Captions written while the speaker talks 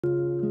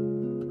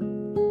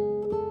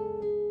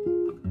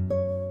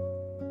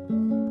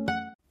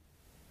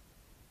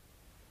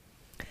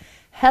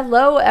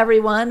Hello,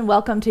 everyone.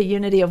 Welcome to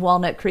Unity of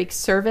Walnut Creek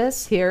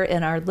service here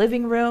in our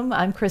living room.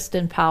 I'm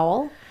Kristen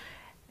Powell.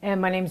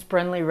 And my name's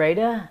Brenly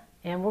Rada.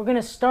 And we're going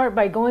to start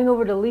by going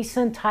over to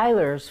Lisa and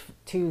Tyler's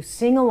to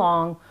sing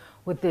along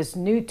with this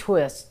new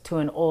twist to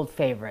an old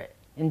favorite.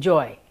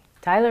 Enjoy.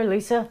 Tyler,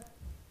 Lisa.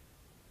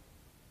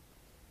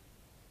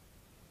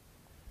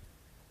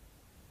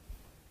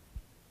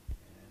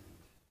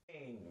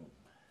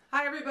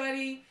 Hi,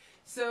 everybody.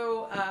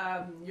 So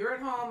you're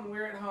at home,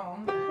 we're at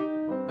home,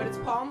 but it's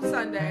Palm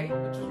Sunday,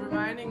 which is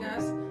reminding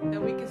us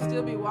that we can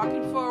still be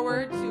walking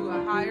forward to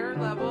a higher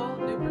level,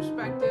 new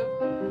perspective.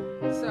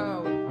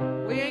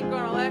 So we ain't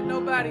gonna let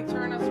nobody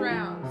turn us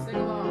around. Sing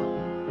along.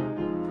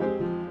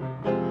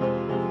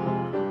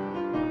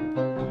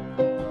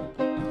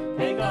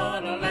 Ain't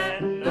gonna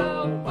let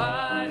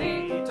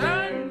nobody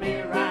turn me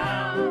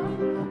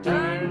around,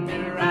 turn me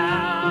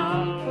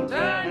around,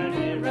 turn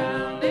me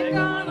around. Ain't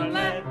gonna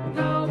let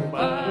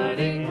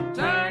nobody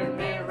turn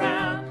me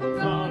around.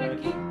 Gonna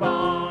keep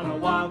on a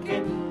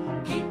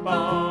walking, keep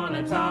on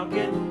a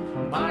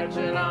talking,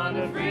 marching on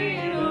to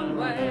freedom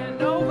land.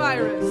 No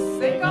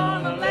virus, ain't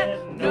gonna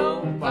let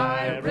no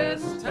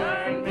virus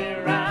turn me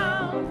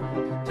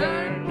around,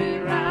 turn me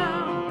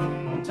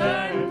around,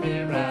 turn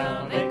me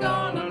around. Ain't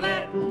gonna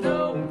let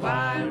no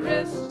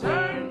virus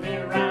turn me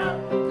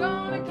around.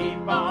 Gonna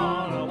keep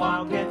on a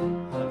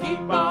walking, keep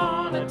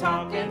on a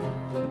talking,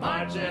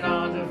 marching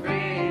on to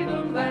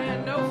freedom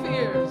land. No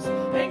fears,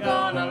 ain't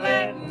gonna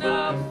let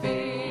no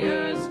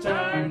fears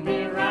turn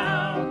me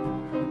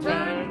around,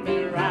 turn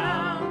me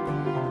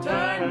around,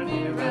 turn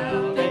me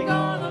around. Ain't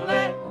gonna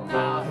let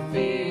no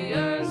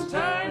fears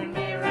turn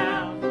me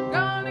around.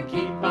 Gonna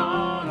keep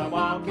on a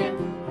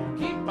walking,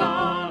 keep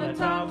on a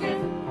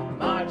talking,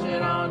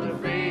 marching on to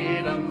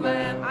freedom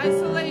land.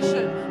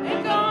 Isolation,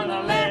 ain't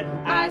gonna let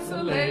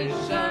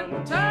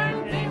isolation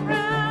turn me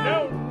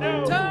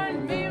around,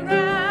 turn me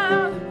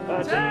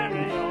around, turn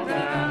me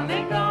around.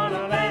 Ain't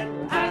gonna let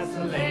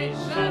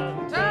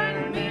isolation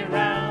turn me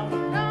around.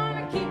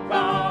 Gonna keep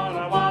on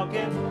a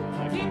walking,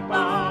 keep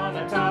on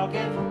a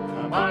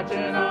talking,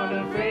 marching on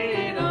to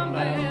freedom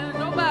land.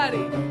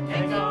 Nobody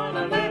ain't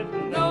gonna let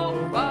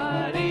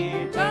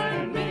nobody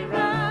turn me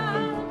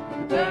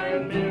around,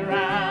 turn me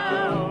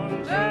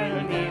around,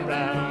 turn me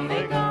around.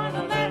 Ain't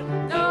gonna let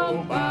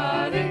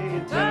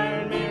nobody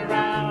turn me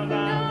around.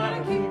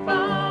 I'm gonna keep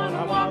on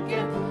a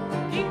walking,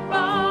 keep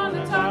on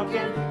a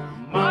talking,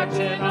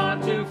 marching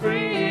on to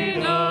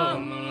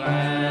freedom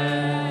land.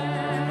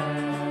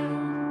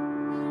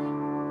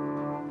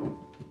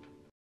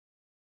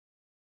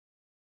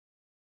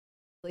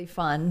 Really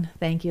fun.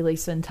 Thank you,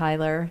 Lisa and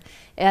Tyler.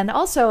 And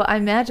also, I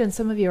imagine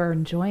some of you are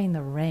enjoying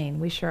the rain.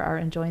 We sure are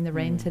enjoying the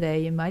rain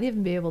today. You might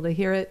even be able to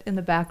hear it in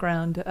the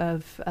background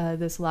of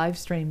this live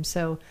stream.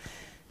 So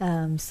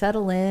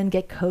settle in,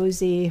 get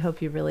cozy.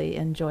 Hope you really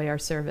enjoy our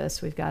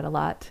service. We've got a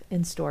lot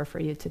in store for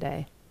you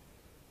today.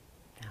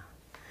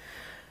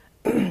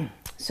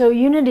 So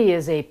unity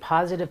is a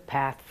positive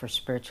path for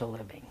spiritual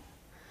living.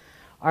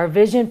 Our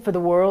vision for the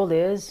world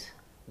is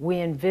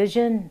we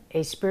envision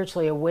a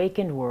spiritually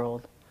awakened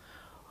world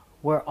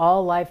where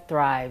all life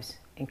thrives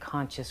in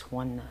conscious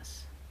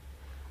oneness.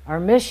 Our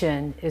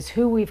mission is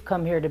who we've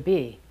come here to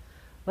be.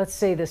 Let's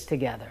say this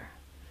together.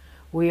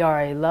 We are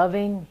a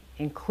loving,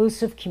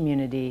 inclusive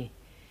community,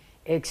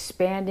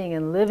 expanding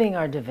and living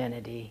our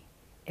divinity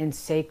in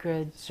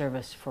sacred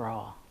service for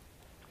all.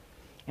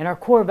 And our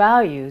core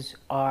values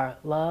are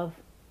love,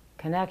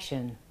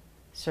 connection,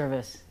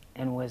 service,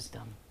 and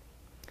wisdom.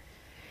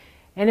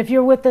 And if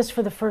you're with us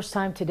for the first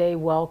time today,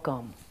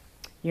 welcome.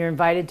 You're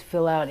invited to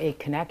fill out a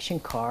connection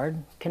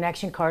card.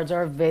 Connection cards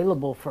are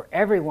available for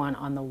everyone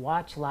on the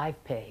Watch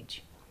Live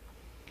page.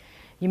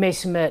 You may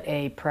submit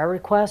a prayer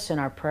request and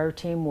our prayer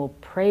team will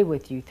pray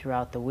with you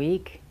throughout the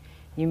week.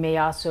 You may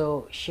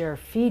also share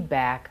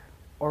feedback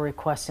or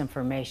request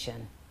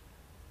information.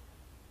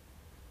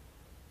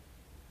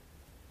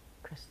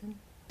 Kristen?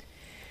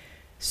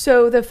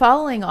 So the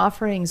following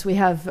offerings we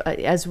have,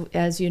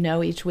 as you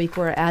know, each week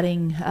we're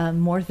adding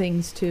more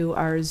things to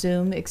our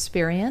Zoom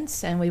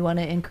experience, and we want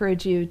to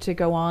encourage you to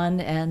go on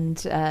and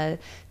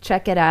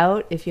check it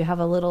out. If you have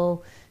a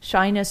little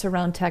shyness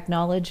around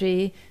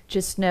technology,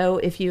 just know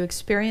if you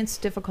experience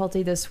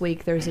difficulty this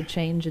week, there's a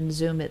change in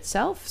Zoom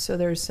itself, so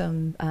there's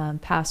some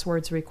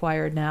passwords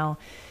required now.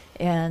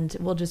 And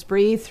we'll just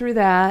breathe through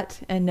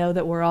that and know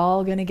that we're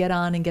all going to get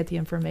on and get the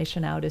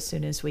information out as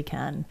soon as we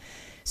can.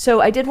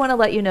 So I did want to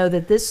let you know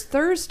that this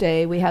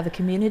Thursday we have a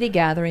community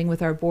gathering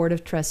with our Board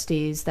of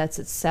Trustees. That's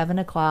at 7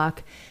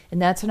 o'clock.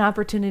 And that's an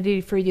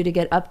opportunity for you to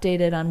get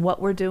updated on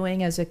what we're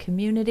doing as a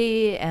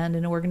community and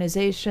an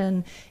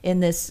organization in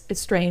this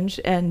strange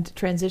and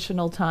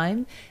transitional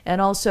time, and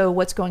also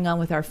what's going on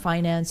with our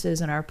finances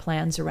and our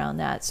plans around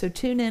that. So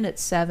tune in at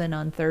 7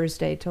 on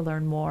Thursday to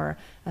learn more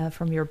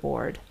from your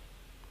board.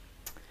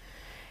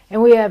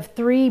 And we have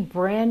 3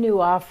 brand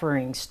new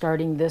offerings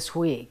starting this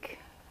week.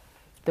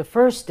 The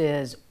first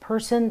is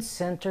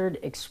Person-Centered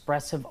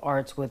Expressive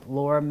Arts with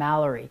Laura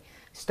Mallory.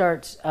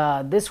 Starts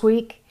this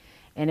week,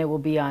 and it will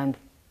be on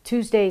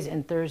Tuesdays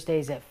and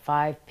Thursdays at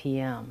 5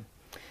 p.m.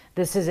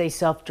 This is a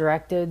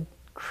self-directed,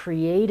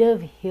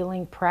 creative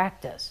healing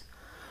practice.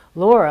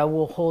 Laura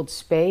will hold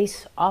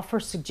space, offer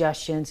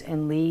suggestions,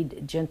 and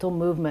lead gentle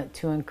movement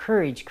to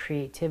encourage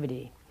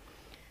creativity.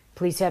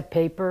 Please have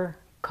paper,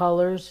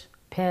 colors,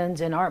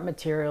 pens, and art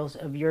materials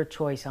of your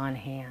choice on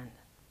hand.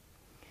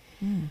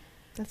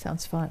 That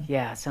sounds fun.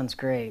 Yeah, sounds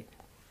great.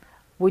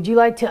 Would you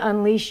like to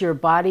unleash your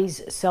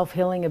body's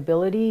self-healing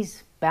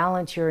abilities,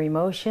 balance your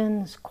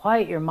emotions,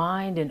 quiet your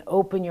mind, and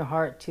open your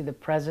heart to the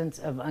presence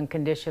of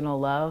unconditional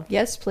love?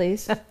 Yes,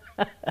 please.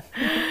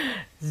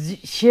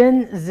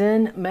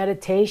 Shin-Zen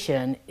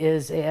meditation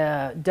is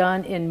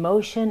done in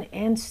motion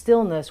and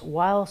stillness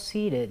while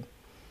seated.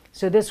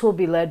 So this will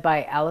be led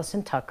by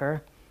Allison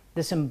Tucker.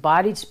 This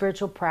embodied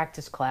spiritual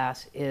practice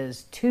class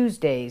is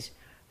Tuesdays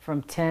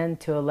from 10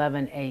 to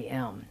 11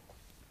 a.m.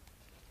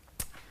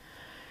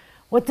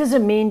 What does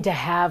it mean to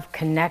have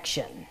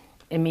connection?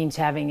 It means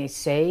having a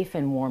safe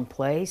and warm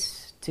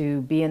place to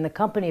be in the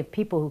company of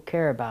people who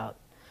care about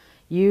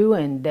you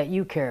and that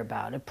you care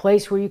about. A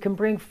place where you can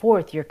bring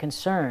forth your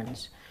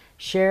concerns,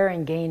 share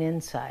and gain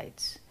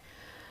insights.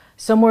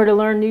 Somewhere to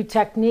learn new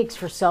techniques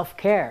for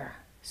self-care.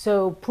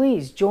 So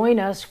please join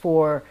us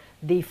for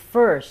the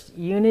first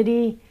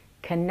Unity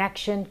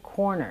Connection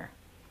Corner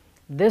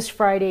this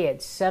Friday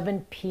at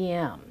 7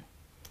 p.m.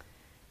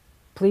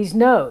 Please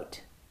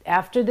note,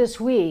 after this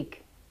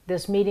week,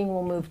 this meeting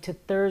will move to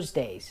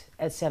Thursdays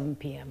at 7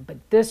 p.m.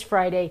 But this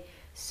Friday,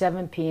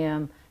 7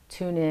 p.m.,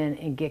 tune in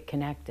and get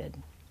connected.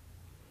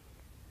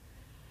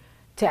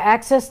 To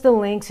access the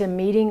links and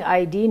meeting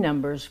ID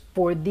numbers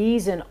for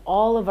these and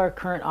all of our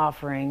current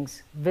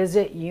offerings,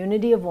 visit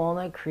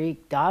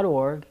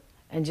unityofwalnutcreek.org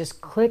and just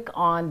click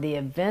on the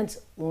events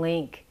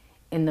link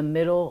in the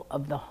middle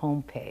of the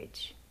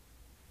homepage.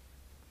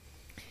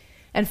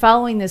 And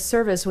following this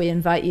service, we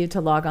invite you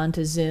to log on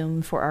to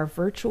Zoom for our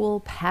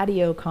virtual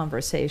patio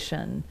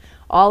conversation.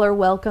 All are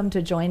welcome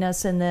to join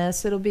us in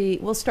this.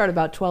 We'll start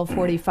about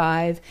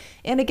 12:45.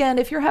 And again,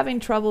 if you're having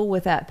trouble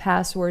with that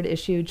password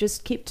issue,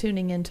 just keep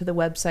tuning into the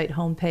website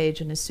homepage,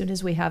 and as soon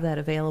as we have that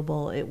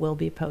available, it will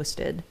be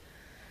posted.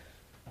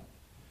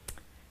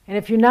 And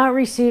if you're not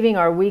receiving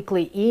our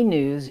weekly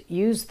e-news,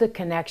 use the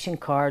connection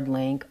card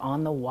link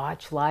on the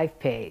Watch Live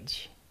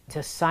page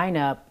to sign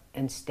up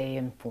and stay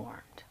informed.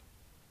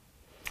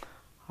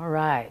 All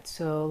right,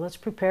 so let's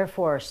prepare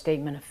for our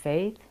statement of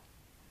faith.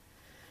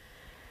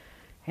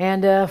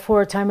 And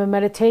for a time of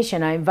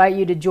meditation, I invite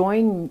you to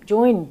join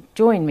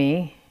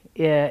me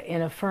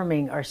in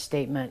affirming our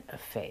statement of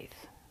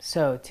faith.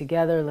 So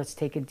together, let's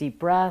take a deep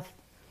breath,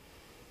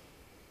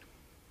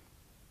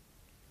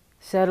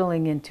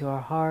 settling into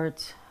our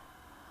hearts.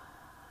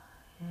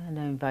 And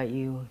I invite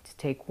you to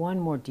take one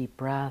more deep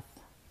breath.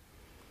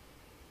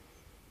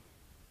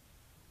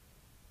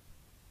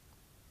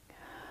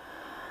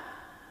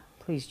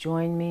 Please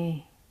join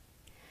me.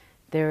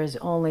 There is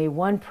only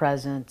one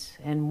presence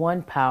and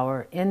one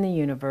power in the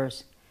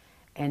universe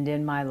and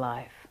in my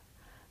life,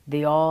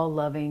 the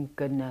all-loving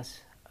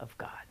goodness of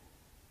God.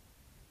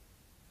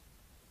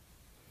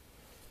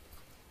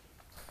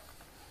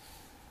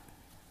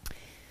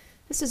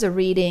 This is a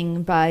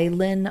reading by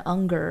Lynn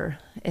Unger,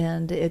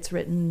 and it's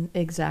written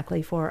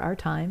exactly for our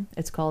time.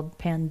 It's called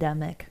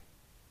Pandemic.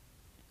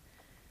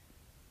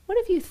 What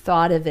have you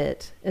thought of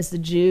it as the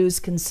Jews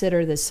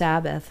consider the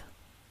Sabbath,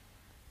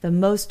 the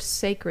most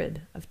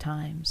sacred of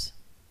times?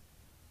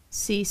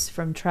 Cease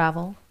from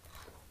travel.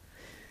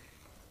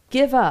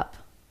 Give up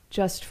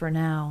just for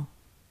now.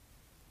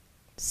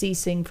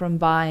 Ceasing from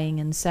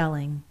buying and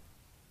selling.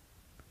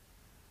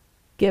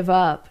 Give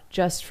up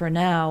just for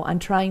now on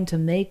trying to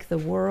make the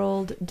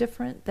world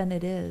different than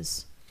it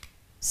is.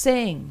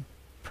 Sing,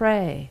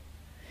 pray.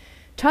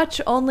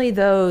 Touch only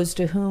those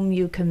to whom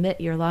you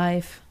commit your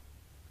life.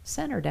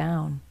 Center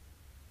down.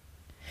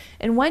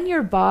 And when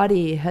your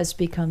body has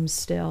become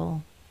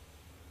still,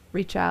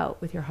 reach out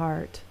with your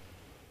heart.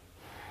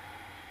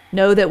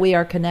 Know that we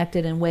are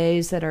connected in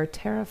ways that are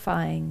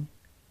terrifying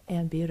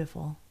and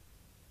beautiful.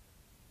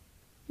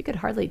 You could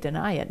hardly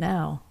deny it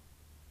now.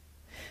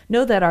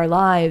 Know that our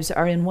lives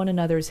are in one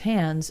another's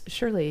hands.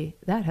 Surely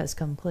that has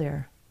come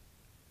clear.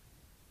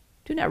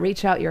 Do not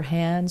reach out your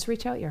hands,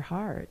 reach out your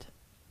heart.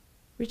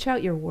 Reach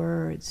out your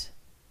words.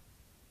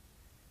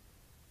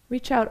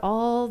 Reach out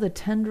all the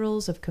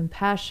tendrils of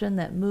compassion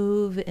that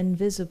move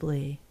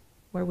invisibly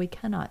where we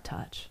cannot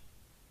touch.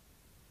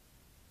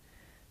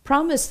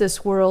 Promise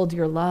this world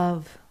your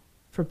love,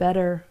 for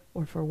better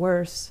or for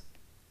worse,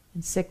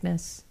 in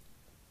sickness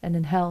and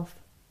in health,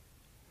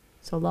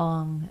 so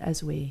long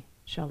as we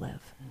shall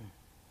live.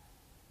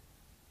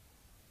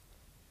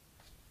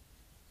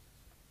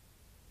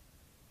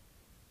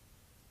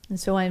 And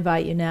so I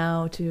invite you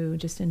now to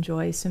just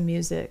enjoy some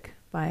music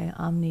by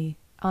Ami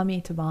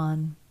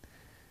Taban.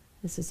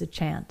 This is a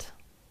chant.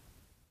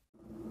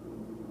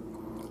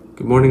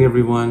 Good morning,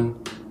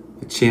 everyone.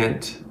 The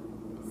chant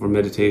for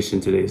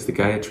meditation today is the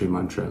Gayatri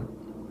Mantra.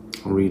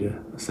 I'll read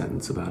a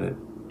sentence about it.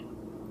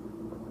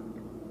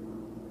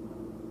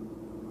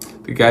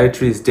 The The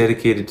Gayatri is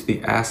dedicated to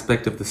the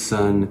aspect of the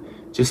sun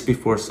just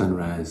before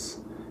sunrise,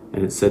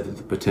 and it's said that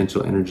the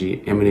potential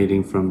energy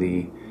emanating from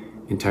the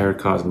entire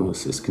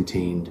cosmos is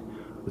contained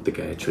with the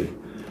Gayatri.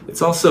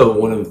 It's also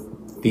one of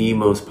the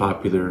most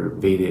popular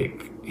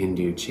Vedic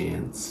Hindu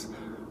chants.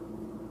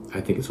 I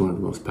think it's one of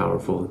the most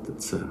powerful.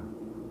 It's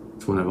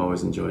one I've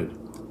always enjoyed.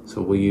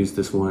 So we'll use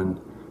this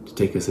one to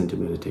take us into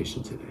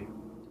meditation today.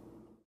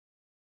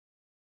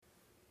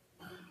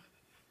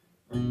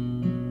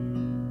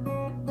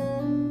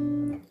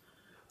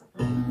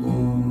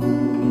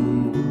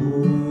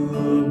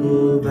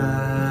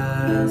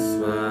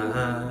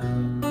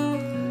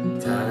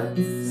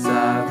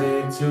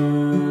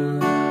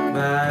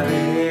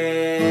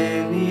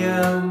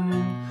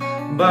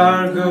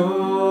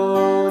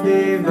 Bargo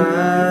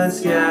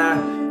devasya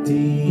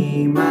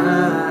dhimahi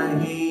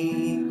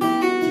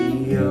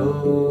dhiyo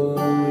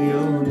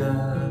yona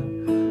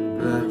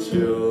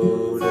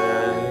prachodayat.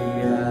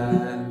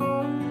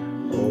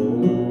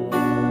 Om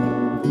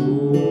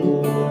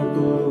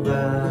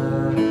Bhurvubhuva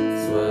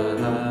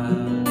Swaha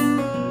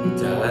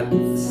Tat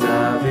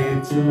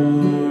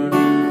Savitur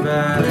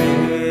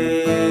Varenyam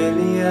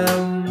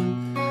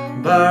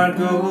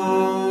Bargo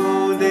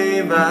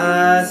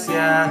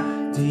devasya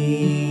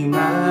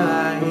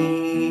dhimahi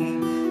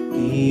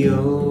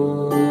dhiyo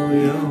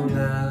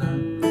yona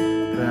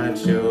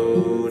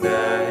prachodayat.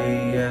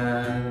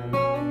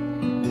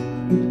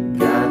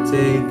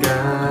 Gate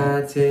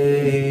gate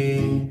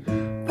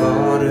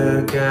Pada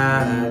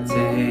gate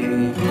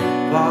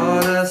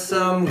Pada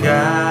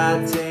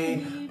samgate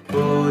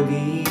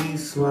bodhiswaha.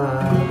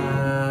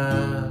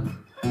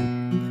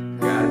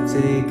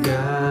 Gate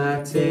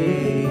gate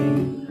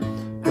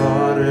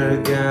Pada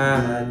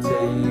gate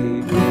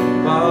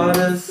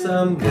Pada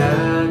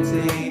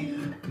samgate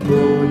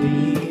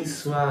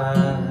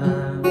bodhiswaha.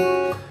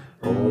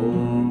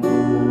 Om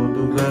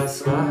Bhurvubhuva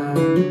Swaha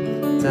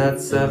Tat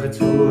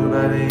Savitur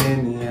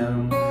Varenyam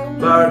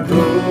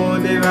Bargo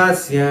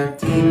devasya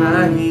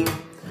dhimahi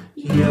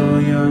dhiyo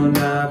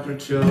yona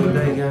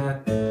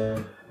prachodayat.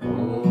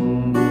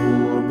 Om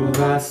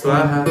Bhurvubhuva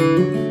Swaha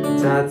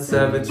Tat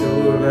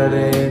Savitur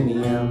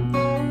Varenyam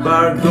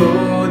Bargo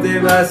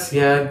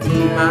devasya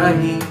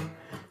dhimahi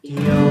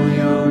dhiyo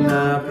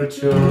yona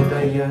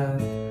prachodayat.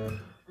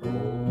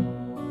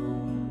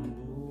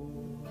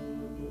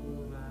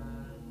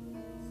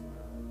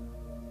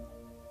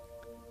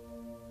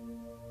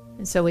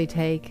 And so we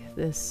take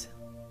this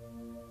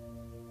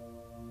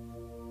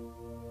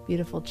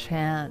beautiful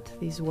chant,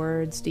 these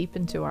words deep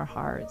into our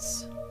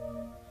hearts,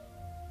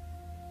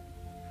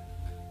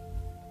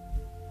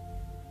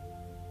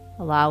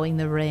 allowing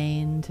the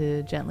rain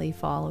to gently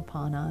fall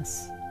upon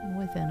us and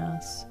within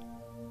us,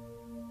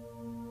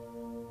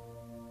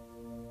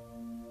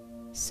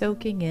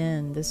 soaking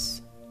in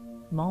this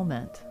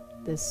moment,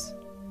 this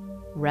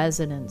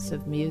resonance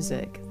of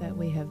music that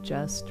we have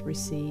just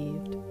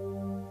received.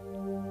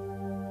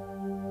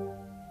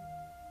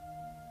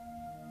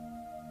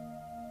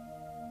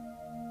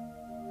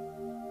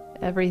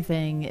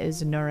 Everything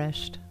is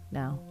nourished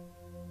now.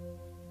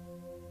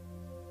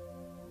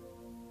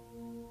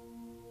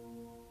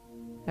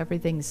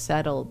 Everything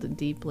settled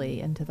deeply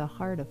into the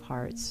heart of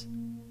hearts,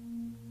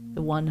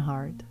 the one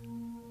heart.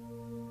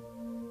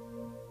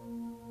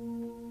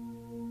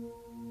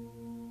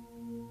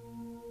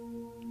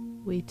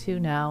 We too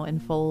now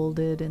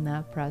enfolded in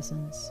that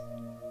presence.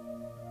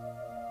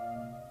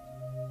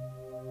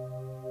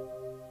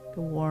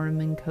 The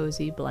warm and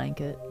cozy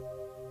blanket.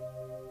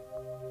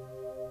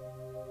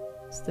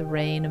 As the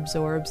rain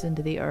absorbs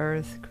into the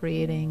earth,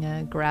 creating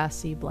a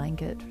grassy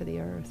blanket for the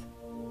earth.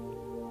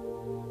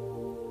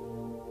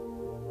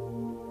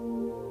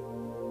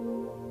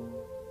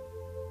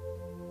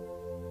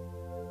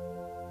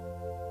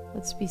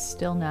 Let's be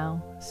still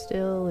now.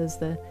 Still is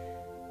the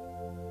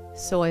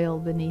soil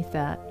beneath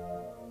that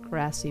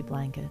grassy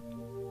blanket.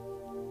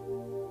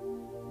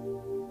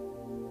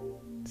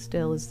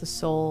 Still is the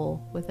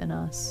soul within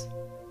us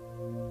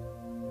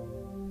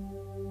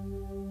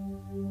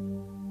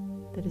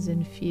that is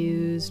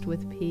infused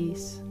with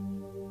peace.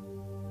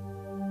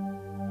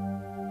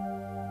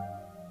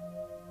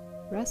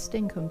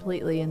 Resting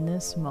completely in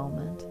this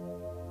moment.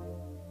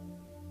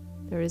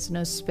 There is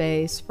no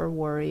space for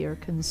worry or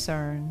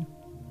concern,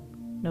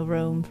 no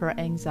room for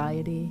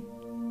anxiety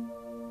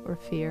or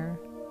fear.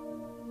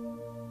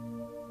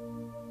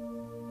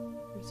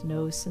 There's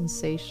no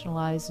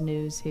sensationalized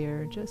news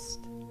here,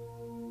 just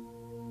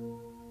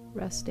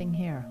resting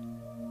here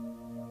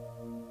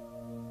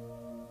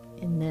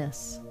in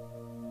this.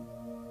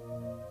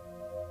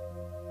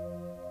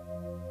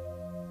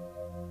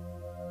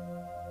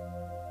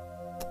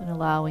 And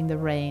allowing the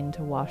rain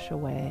to wash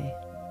away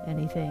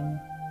anything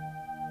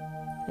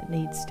that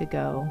needs to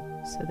go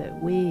so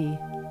that we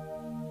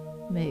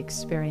may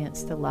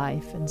experience the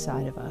life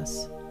inside of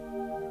us,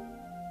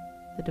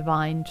 the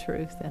divine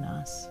truth in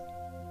us.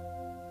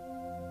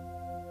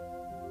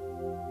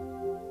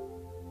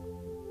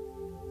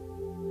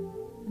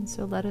 And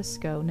so let us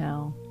go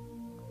now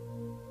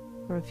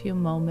for a few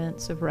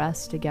moments of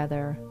rest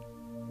together,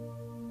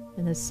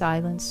 in the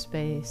silent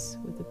space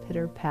with the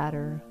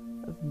pitter-patter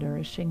of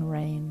nourishing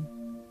rain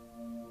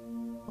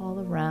all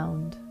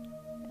around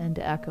and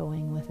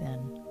echoing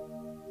within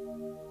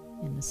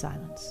in the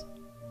silence.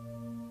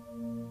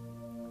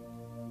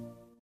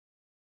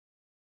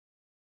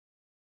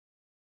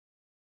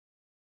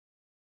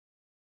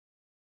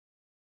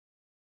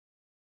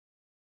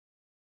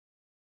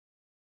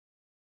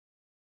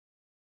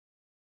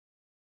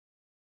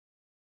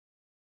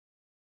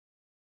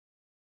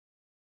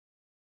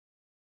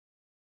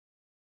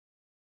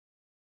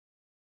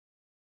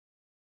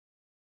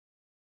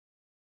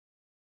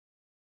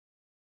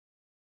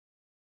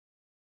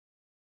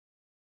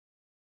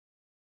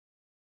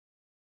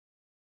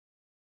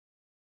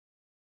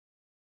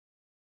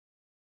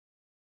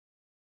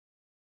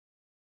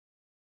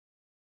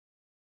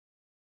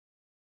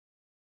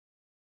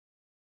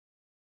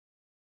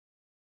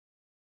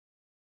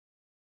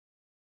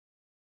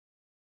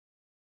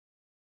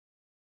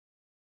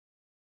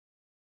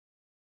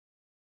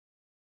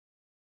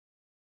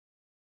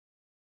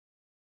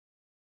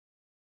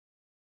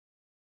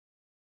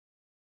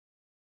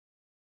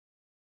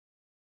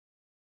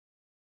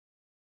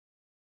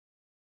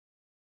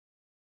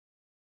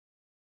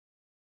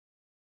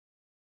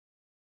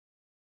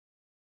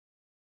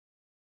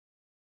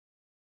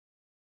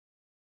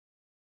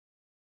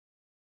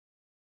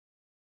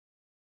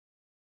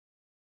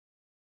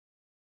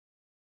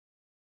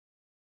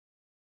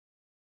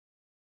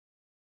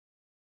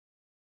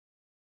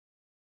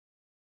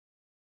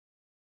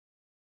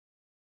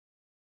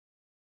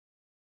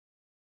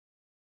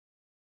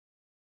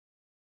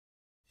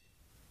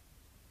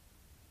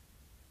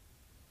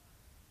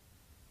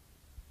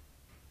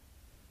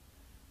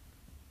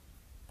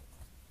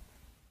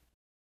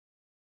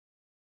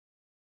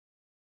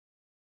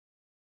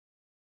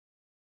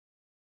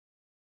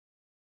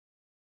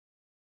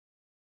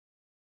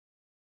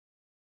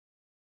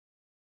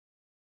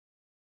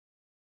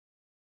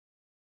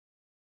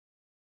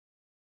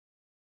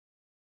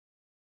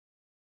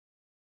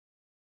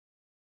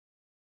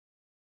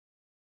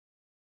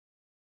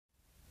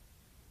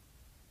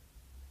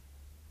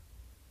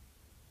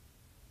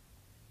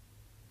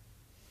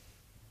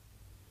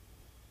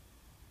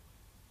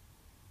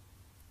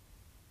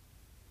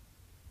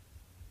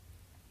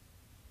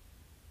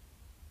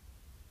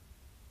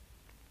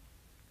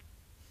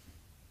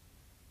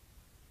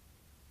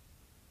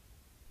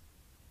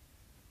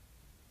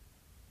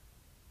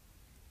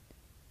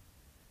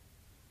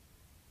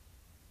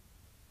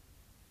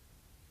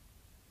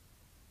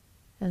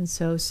 And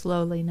so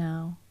slowly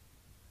now,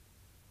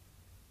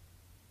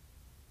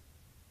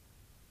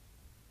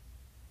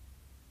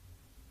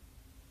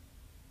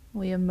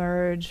 we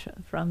emerge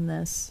from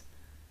this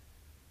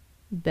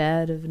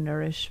bed of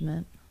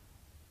nourishment,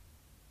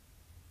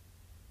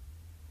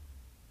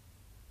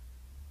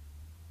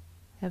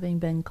 having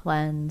been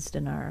cleansed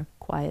in our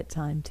quiet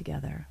time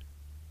together,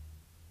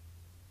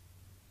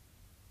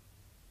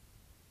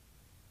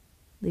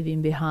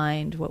 leaving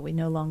behind what we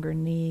no longer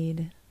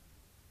need,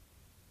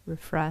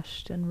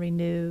 refreshed and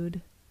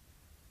renewed,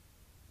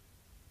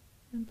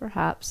 and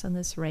perhaps on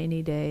this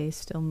rainy day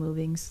still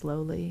moving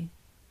slowly,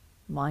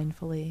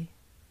 mindfully.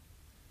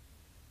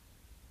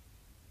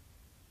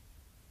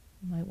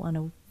 You might want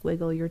to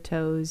wiggle your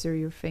toes or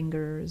your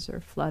fingers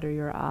or flutter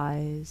your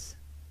eyes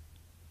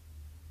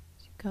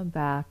as you come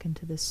back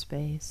into this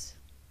space,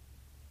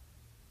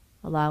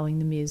 allowing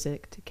the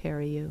music to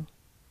carry you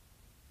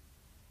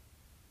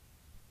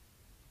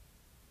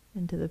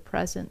into the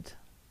present,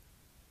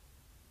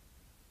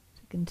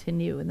 to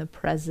continue in the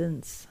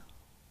presence,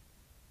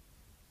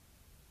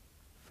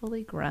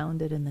 fully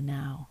grounded in the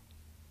now.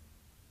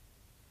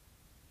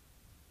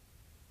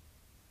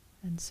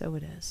 And so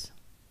it is.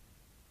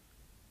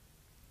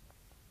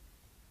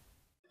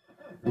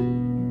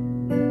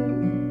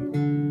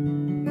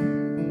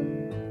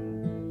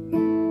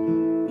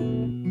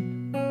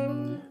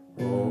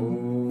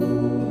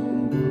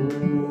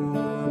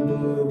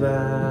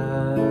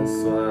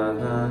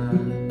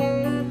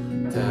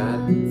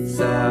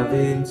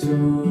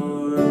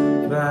 Savitur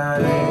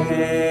Valenium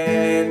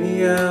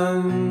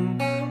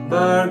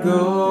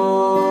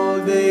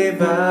Bargo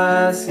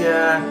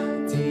Devasya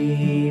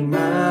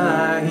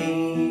Timahi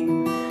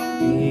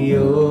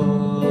Io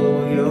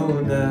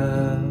Yona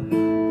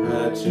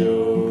Prachodaya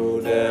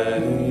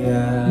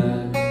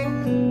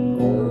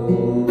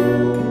Om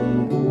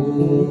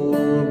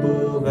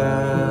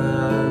Bhurvaswaha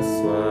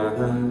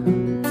Swaha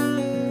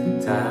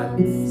Tat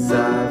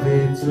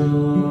Savitur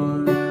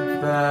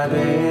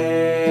Valenium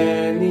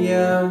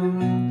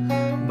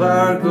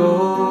Bargo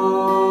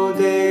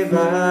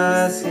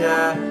Devasya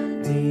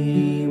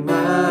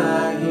Dimahi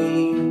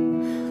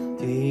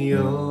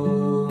Dio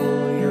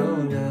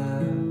Yona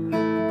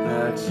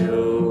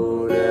Prachodaya.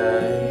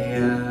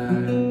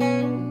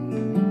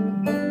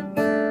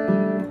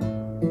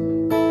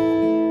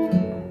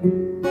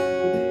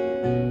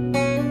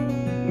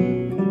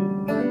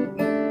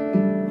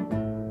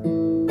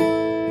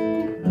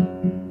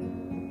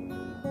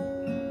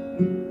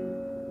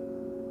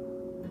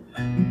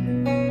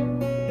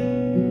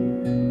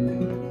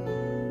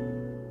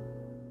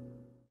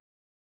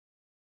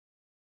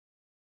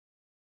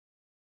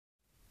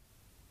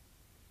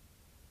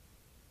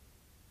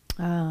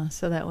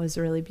 So that was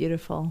really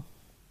beautiful.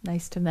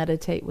 Nice to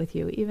meditate with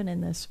you, even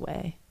in this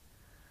way.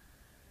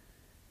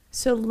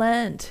 So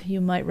Lent,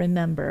 you might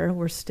remember,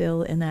 we're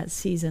still in that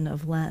season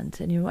of Lent,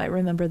 and you might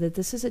remember that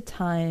this is a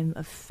time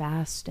of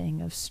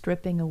fasting, of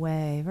stripping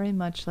away, very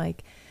much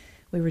like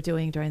we were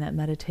doing during that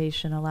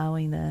meditation,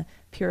 allowing the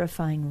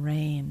purifying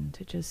rain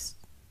to just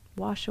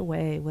wash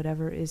away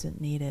whatever isn't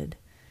needed.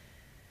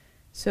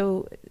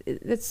 So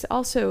it's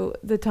also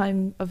the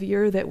time of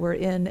year that we're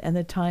in and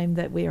the time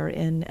that we are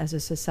in as a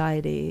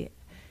society.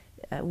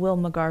 Will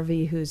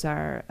McGarvey, who's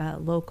our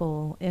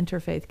local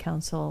Interfaith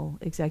Council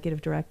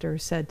executive director,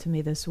 said to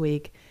me this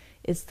week,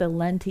 it's the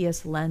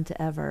lentiest Lent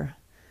ever,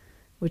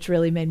 which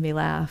really made me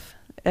laugh.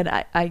 And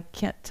I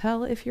can't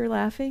tell if you're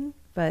laughing,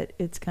 but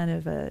it's kind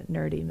of a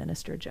nerdy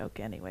minister joke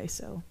anyway,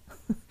 so.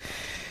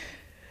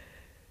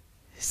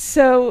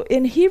 So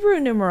in Hebrew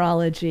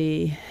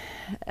numerology,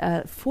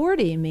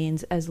 40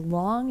 means as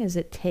long as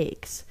it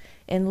takes.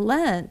 And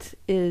Lent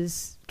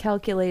is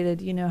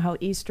calculated, you know how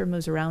Easter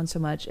moves around so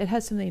much. It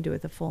has something to do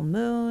with the full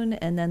moon,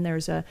 and then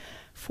there's a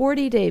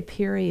 40-day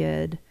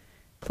period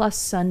plus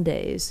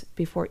Sundays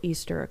before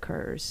Easter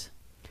occurs.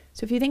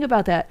 So if you think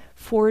about that,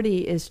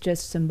 40 is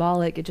just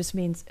symbolic. It just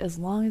means as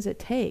long as it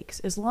takes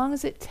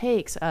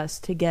us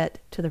to get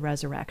to the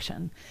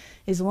resurrection,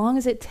 as long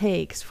as it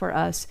takes for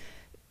us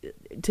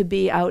to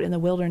be out in the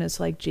wilderness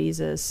like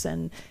Jesus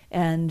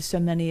and so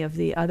many of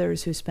the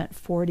others who spent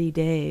 40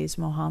 days.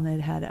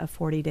 Muhammad had a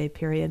 40-day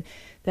period.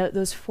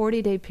 Those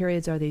 40-day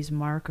periods are these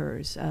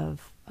markers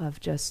of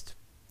just,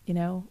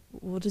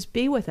 we'll just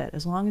be with it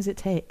as long as it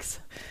takes.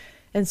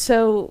 And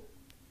so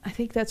I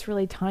think that's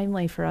really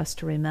timely for us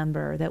to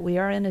remember that we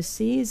are in a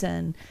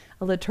season,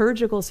 a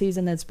liturgical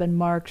season that's been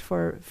marked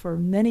for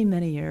many,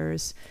 many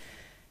years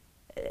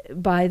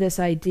by this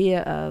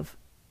idea of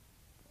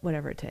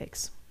whatever it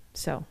takes.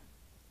 So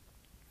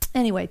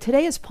anyway,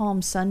 today is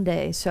Palm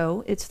Sunday,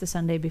 so it's the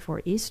Sunday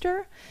before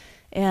Easter,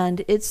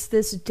 and it's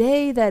this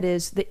day that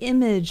is the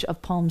image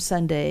of Palm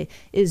Sunday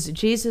is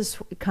Jesus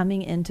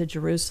coming into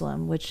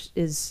Jerusalem, which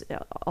is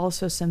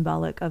also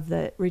symbolic of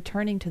the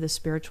returning to the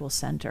spiritual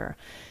center.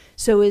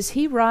 So as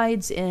he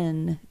rides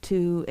in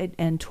to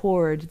and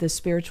toward the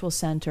spiritual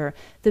center,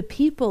 the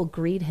people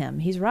greet him.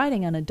 He's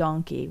riding on a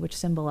donkey, which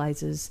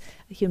symbolizes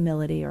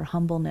humility or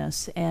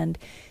humbleness, and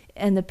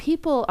the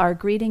people are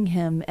greeting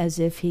him as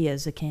if he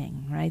is a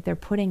king, right? They're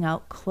putting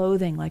out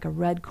clothing like a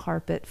red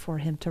carpet for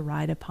him to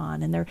ride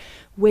upon, and they're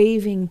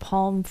waving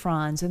palm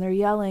fronds, and they're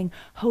yelling,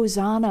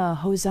 Hosanna,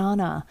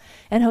 Hosanna.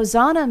 And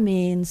Hosanna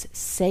means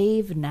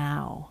save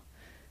now.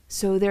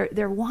 So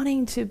they're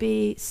wanting to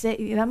be,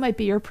 that might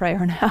be your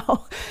prayer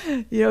now.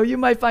 You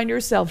might find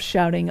yourself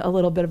shouting a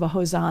little bit of a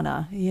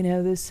Hosanna,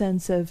 this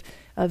sense of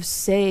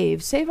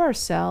save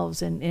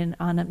ourselves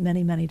on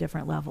many, many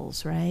different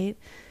levels, right?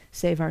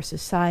 Save our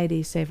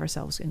society, save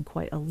ourselves in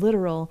quite a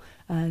literal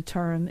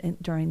term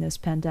during this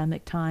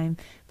pandemic time,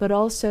 but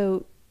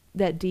also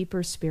that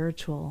deeper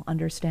spiritual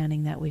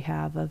understanding that we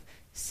have of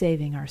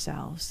saving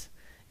ourselves.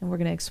 And we're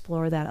going to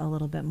explore that a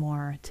little bit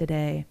more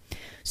today.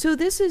 So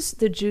this is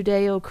the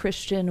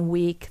Judeo-Christian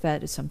week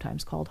that is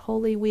sometimes called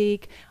Holy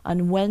Week.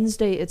 On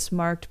Wednesday, it's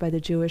marked by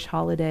the Jewish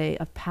holiday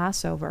of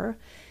Passover.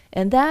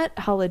 And that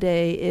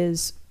holiday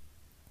is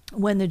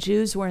when the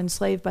Jews were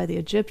enslaved by the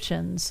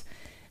Egyptians.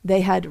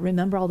 They had,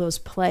 remember all those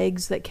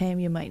plagues that came?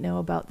 You might know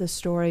about this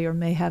story or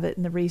may have it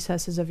in the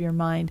recesses of your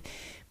mind.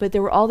 But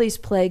there were all these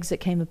plagues that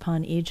came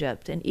upon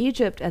Egypt. And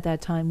Egypt at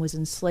that time was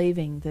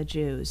enslaving the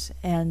Jews.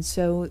 And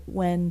so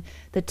when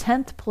the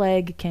 10th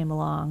plague came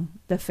along,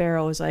 the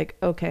Pharaoh was like,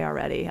 okay,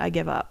 already, I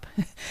give up.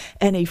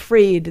 And he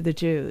freed the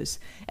Jews.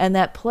 And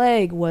that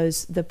plague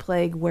was the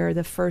plague where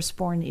the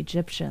firstborn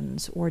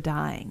Egyptians were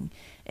dying.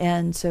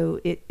 And so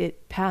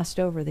it passed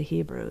over the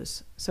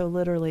Hebrews. So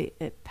literally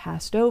it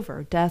passed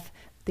over. Death,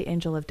 the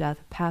angel of death,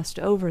 passed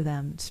over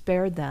them,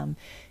 spared them.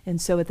 And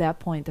so at that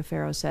point, the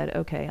Pharaoh said,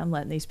 okay, I'm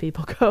letting these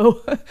people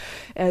go.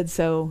 And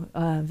so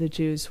the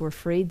Jews were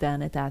freed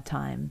then at that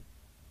time.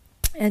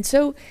 And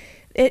so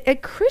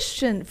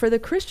for the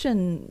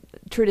Christian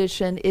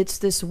tradition, it's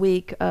this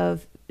week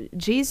of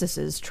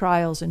Jesus's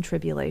trials and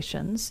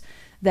tribulations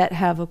that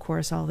have, of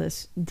course, all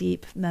this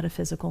deep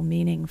metaphysical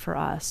meaning for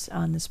us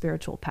on the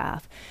spiritual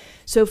path.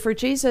 So for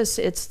Jesus,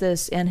 it's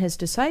this, and his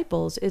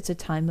disciples, it's a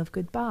time of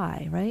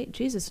goodbye, right?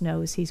 Jesus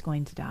knows he's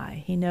going to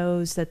die. He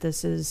knows that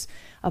this is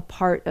a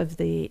part of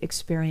the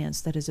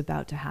experience that is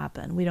about to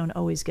happen. We don't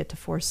always get to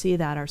foresee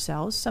that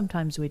ourselves.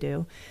 Sometimes we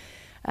do.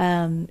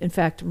 In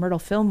fact, Myrtle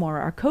Fillmore,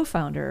 our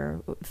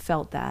co-founder,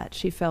 felt that.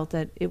 She felt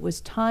that it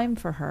was time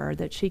for her,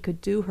 that she could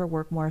do her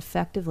work more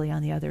effectively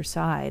on the other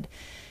side.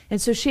 And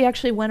so she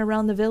actually went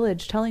around the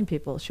village telling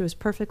people. She was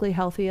perfectly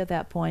healthy at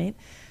that point,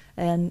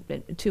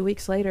 and 2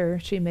 weeks later,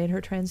 she made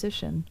her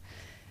transition.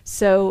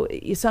 So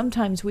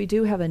sometimes we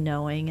do have a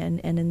knowing, and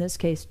in this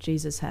case,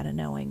 Jesus had a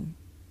knowing.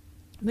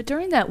 But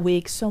during that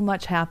week, so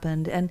much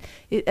happened, and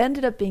it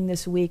ended up being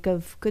this week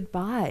of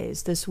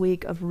goodbyes, this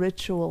week of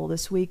ritual,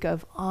 this week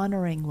of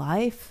honoring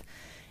life,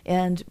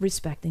 and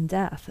respecting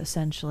death,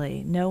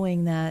 essentially,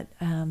 knowing that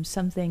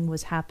something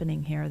was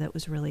happening here that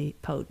was really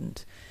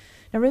potent.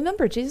 Now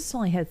remember, Jesus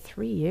only had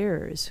 3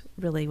 years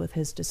really with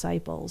his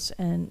disciples,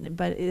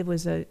 but it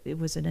was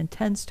an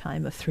intense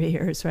time of 3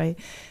 years, right?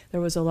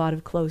 There was a lot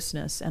of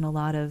closeness and a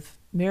lot of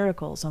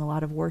miracles and a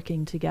lot of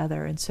working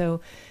together. And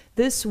so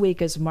this week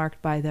is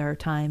marked by their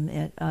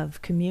time of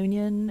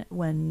communion,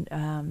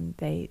 when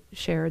they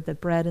shared the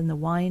bread and the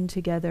wine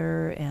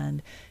together,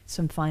 and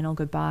some final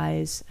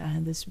goodbyes,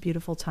 and this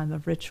beautiful time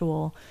of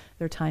ritual,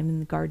 their time in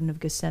the Garden of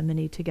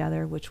Gethsemane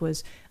together, which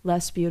was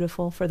less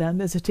beautiful for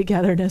them as a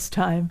togetherness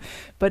time,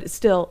 but it's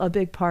still a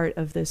big part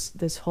of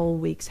this whole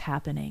week's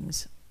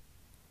happenings.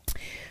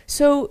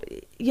 So,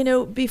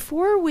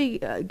 before we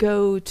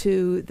go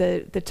to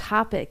the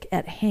topic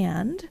at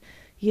hand,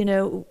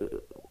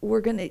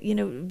 we're going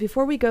to,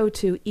 before we go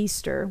to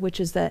Easter, which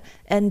is the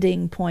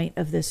ending point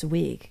of this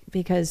week,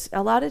 because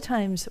a lot of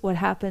times what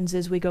happens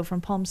is we go from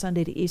Palm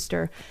Sunday to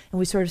Easter and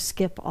we sort of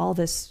skip all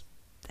this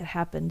that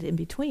happened in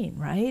between,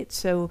 right?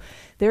 So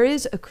there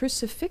is a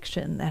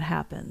crucifixion that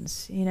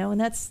happens, and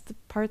that's the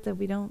part that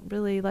we don't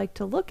really like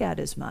to look at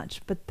as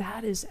much, but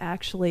that is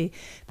actually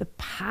the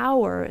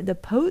power, the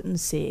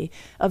potency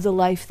of the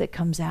life that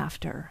comes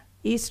after.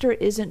 Easter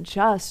isn't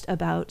just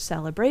about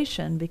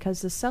celebration,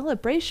 because the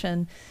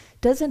celebration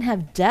doesn't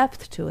have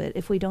depth to it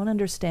if we don't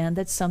understand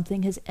that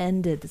something has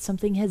ended, that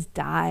something has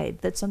died,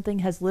 that something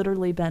has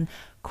literally been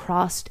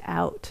crossed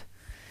out.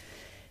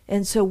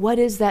 And so what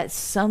is that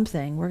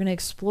something? We're going to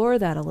explore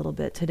that a little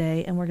bit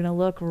today, and we're going to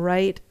look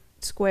right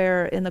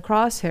square in the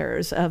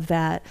crosshairs of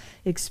that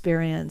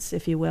experience,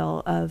 if you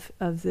will, of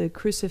the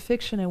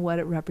crucifixion and what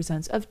it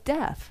represents, of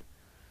death.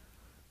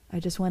 I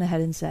just went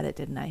ahead and said it,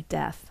 didn't I?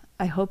 Death.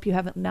 I hope you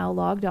haven't now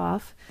logged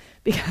off,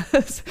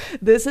 because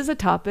this is a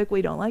topic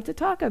we don't like to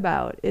talk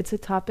about. It's a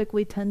topic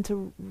we tend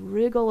to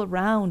wriggle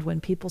around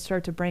when people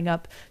start to bring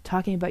up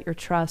talking about your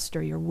trust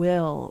or your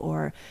will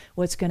or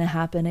what's going to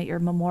happen at your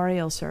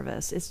memorial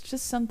service. It's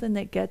just something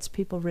that gets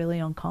people really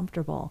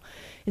uncomfortable.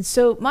 And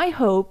so my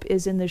hope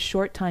is, in this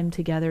short time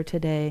together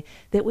today,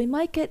 that we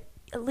might get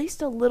at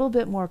least a little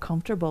bit more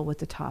comfortable with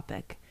the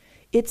topic.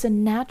 It's a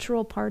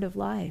natural part of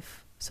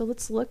life. So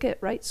let's look it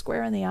right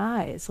square in the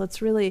eyes.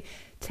 Let's really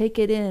take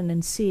it in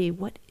and see,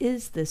 what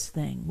is this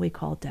thing we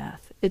call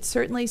death? It's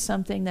certainly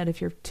something that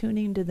if you're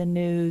tuning to the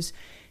news,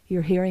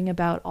 you're hearing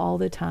about all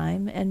the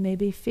time, and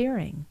maybe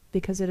fearing,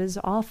 because it is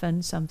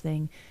often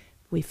something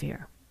we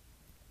fear.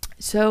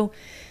 So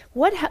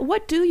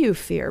what do you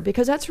fear?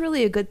 Because that's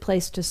really a good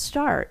place to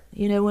start.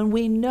 When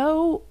we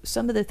know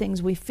some of the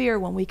things we fear,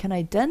 when we can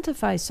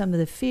identify some of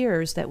the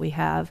fears that we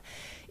have,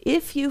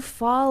 if you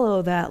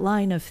follow that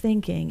line of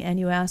thinking and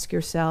you ask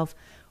yourself,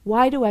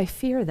 why do I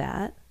fear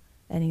that?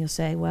 And you'll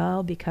say,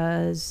 well,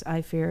 because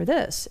I fear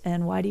this.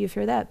 And why do you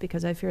fear that?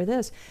 Because I fear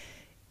this.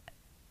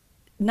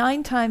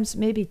 9 times,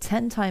 maybe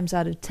 10 times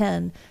out of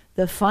 10,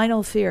 the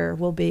final fear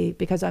will be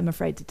because I'm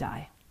afraid to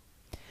die.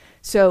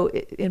 So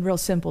in real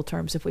simple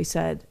terms, if we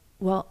said,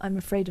 well, I'm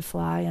afraid to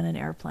fly on an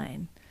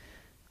airplane.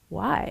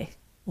 Why?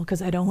 Well,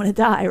 because I don't want to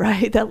die,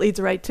 right? That leads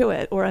right to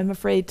it. Or I'm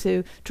afraid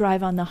to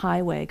drive on the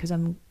highway because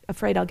I'm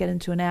afraid I'll get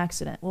into an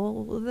accident.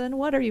 Well, then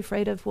what are you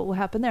afraid of? What will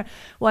happen there?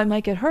 Well, I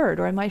might get hurt,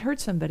 or I might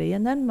hurt somebody,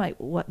 and then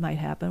what might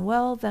happen?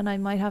 Well, then I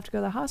might have to go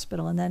to the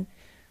hospital, and then,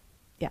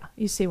 yeah,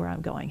 you see where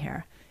I'm going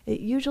here. It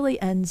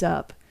usually ends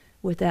up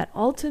with that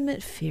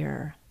ultimate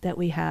fear that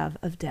we have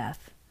of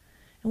death.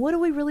 And what do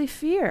we really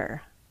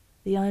fear?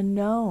 The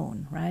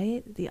unknown,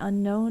 right? The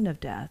unknown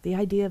of death, the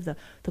idea of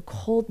the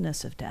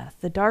coldness of death,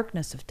 the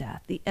darkness of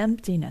death, the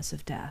emptiness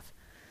of death.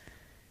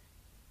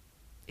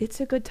 It's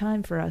a good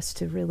time for us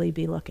to really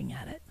be looking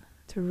at it,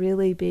 to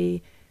really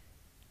be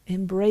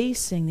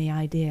embracing the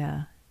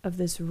idea of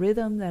this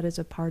rhythm that is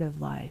a part of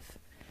life.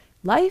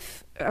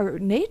 Life, or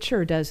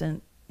nature,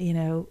 doesn't,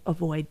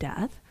 avoid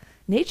death.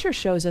 Nature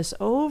shows us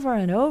over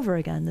and over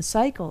again the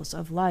cycles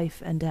of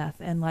life and death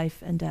and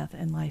life and death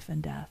and life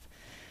and death.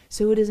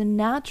 So it is a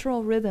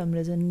natural rhythm. It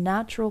is a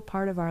natural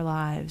part of our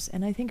lives.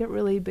 And I think it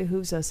really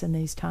behooves us in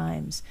these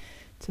times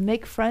to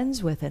make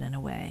friends with it in a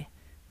way,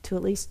 to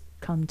at least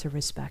come to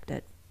respect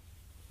it.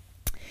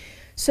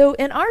 So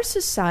in our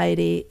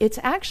society, it's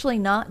actually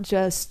not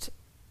just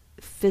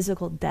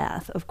physical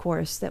death, of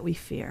course, that we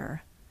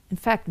fear. In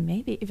fact,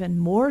 maybe even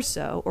more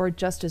so, or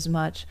just as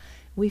much,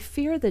 we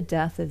fear the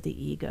death of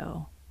the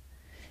ego.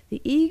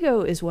 The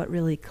ego is what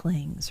really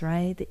clings,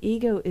 right? The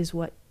ego is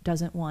what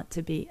doesn't want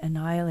to be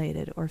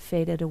annihilated or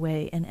faded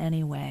away in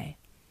any way.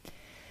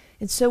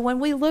 And so when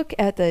we look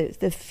at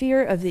the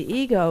fear of the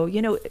ego,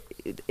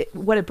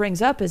 what it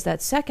brings up is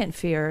that second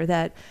fear,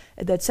 that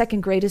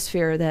second greatest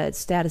fear that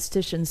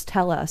statisticians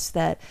tell us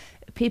that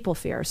people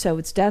fear. So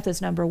it's death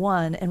is number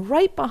one, and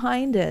right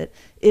behind it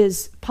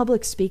is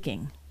public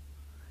speaking.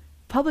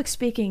 public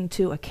speaking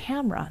to a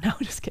camera. No,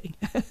 just kidding.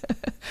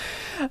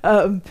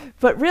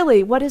 But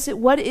really, what is it?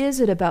 What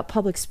is it about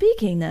public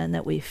speaking then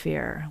that we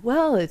fear?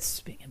 Well, it's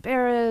being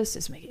embarrassed.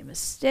 It's making a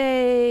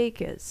mistake.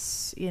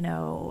 It's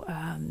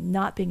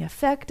not being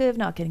effective,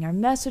 not getting our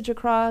message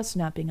across,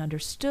 not being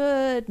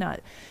understood, not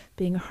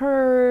being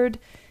heard.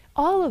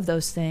 All of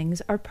those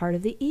things are part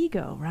of the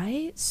ego,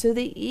 right? So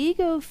the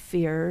ego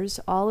fears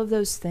all of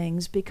those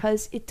things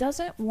because it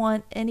doesn't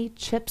want any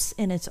chips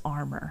in its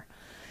armor.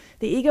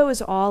 The ego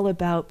is all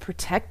about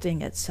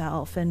protecting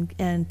itself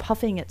and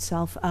puffing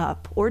itself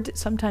up, or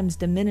sometimes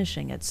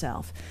diminishing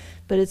itself.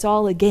 But it's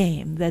all a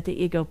game that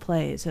the ego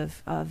plays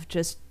of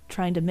just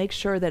trying to make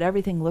sure that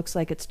everything looks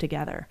like it's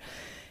together.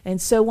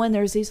 And so when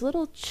there's these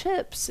little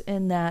chips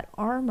in that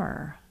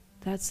armor,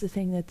 that's the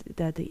thing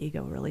that the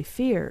ego really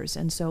fears.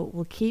 And so it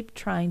will keep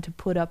trying to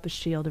put up a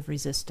shield of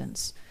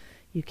resistance.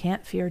 You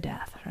can't fear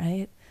death,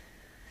 right?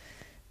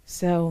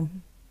 So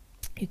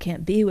you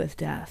can't be with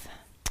death.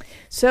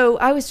 So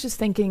I was just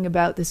thinking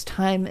about this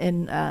time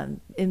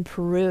in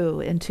Peru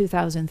in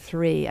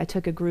 2003. I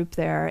took a group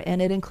there,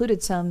 and it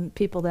included some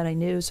people that I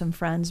knew, some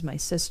friends, my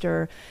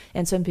sister,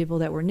 and some people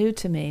that were new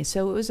to me.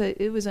 So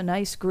it was a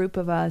nice group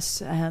of us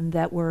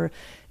that were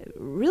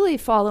really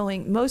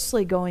following,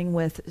 mostly going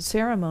with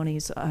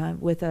ceremonies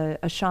with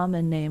a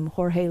shaman named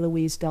Jorge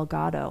Luis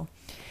Delgado.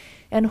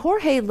 And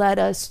Jorge led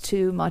us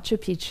to Machu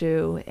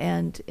Picchu,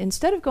 and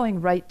instead of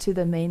going right to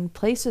the main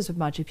places of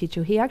Machu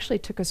Picchu, he actually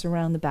took us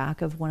around the back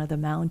of one of the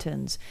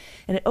mountains,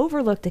 and it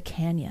overlooked a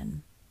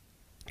canyon.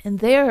 And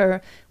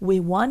there, we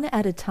one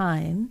at a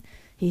time,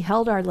 he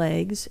held our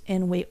legs,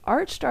 and we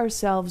arched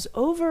ourselves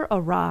over a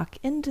rock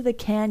into the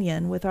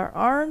canyon with our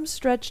arms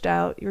stretched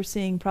out. You're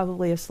seeing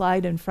probably a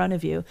slide in front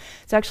of you.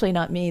 It's actually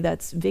not me,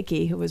 that's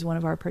Vicky, who was one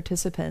of our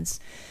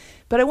participants.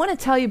 But I want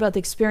to tell you about the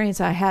experience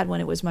I had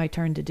when it was my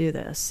turn to do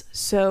this.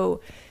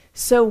 So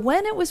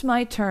when it was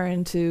my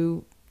turn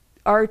to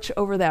arch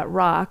over that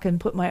rock and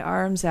put my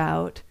arms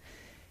out,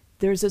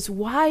 there's this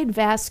wide,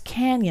 vast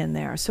canyon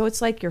there. So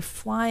it's like you're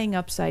flying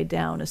upside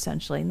down,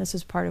 essentially. And this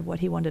is part of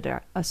what he wanted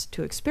us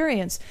to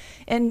experience.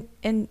 And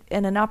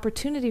an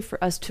opportunity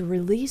for us to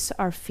release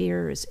our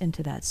fears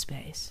into that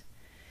space.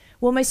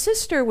 Well, my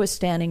sister was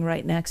standing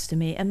right next to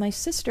me, and my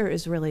sister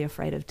is really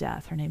afraid of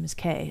death. Her name is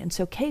Kay. And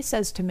so Kay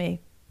says to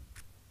me,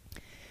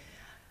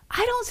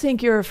 "I don't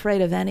think you're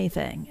afraid of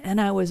anything." And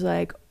I was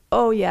like,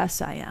 oh,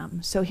 yes, I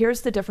am. So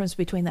here's the difference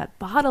between that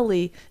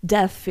bodily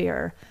death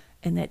fear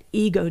and that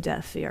ego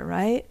death fear,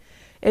 right?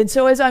 And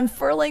so as I'm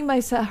unfurling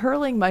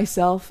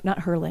myself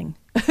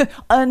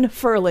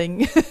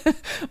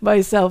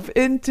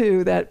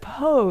into that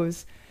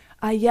pose,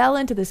 I yell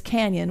into this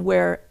canyon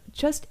where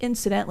just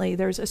incidentally,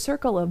 there's a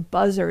circle of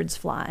buzzards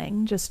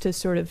flying just to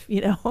sort of,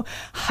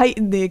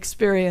 heighten the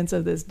experience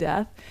of this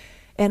death.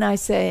 And I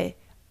say,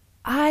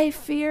 "I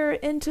fear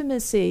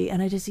intimacy,"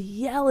 and I just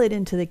yell it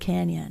into the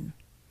canyon.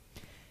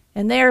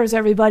 And there's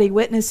everybody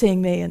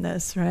witnessing me in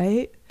this,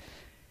 right?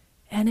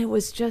 And it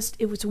was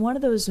one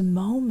of those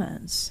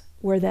moments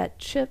where that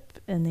chip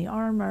in the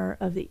armor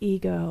of the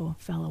ego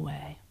fell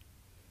away.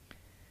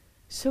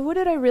 So what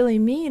did I really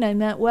mean? I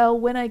meant, well,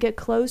 when I get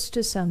close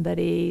to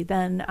somebody,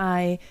 then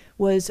I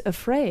was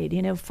afraid,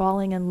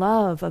 falling in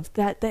love of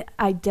that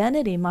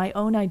identity, my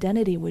own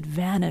identity would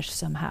vanish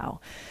somehow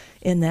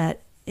in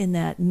that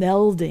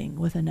melding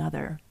with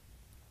another.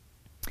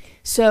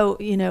 So,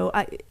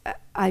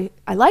 I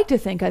like to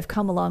think I've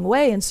come a long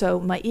way, and so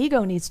my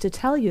ego needs to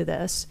tell you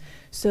this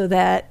so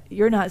that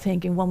you're not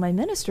thinking, well, my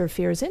minister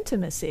fears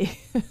intimacy.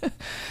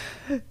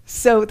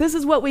 So this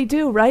is what we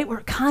do, right?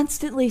 We're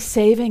constantly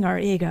saving our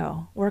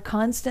ego. We're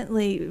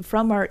constantly,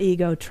 from our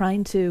ego,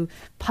 trying to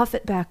puff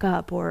it back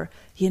up or,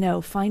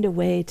 find a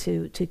way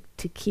to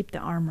keep the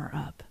armor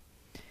up.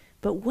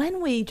 But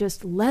when we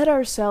just let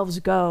ourselves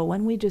go,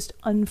 when we just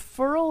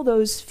unfurl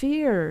those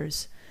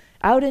fears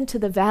out into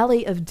the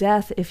valley of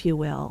death, if you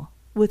will,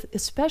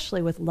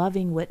 especially with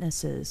loving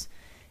witnesses,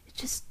 it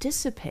just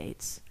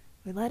dissipates.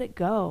 We let it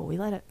go. We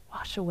let it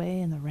wash away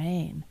in the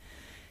rain.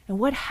 And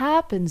what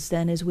happens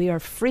then is we are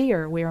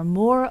freer. We are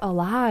more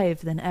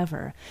alive than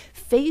ever.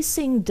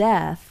 Facing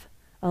death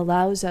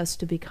allows us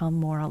to become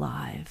more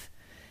alive.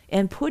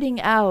 And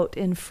putting out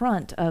in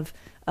front of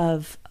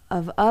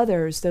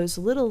others, those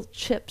little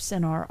chips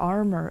in our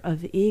armor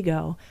of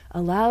ego,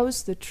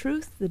 allows the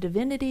truth, the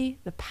divinity,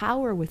 the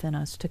power within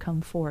us to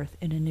come forth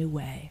in a new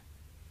way.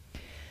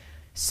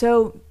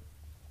 So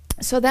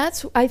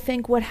that's, I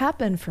think, what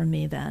happened for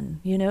me then,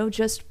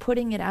 just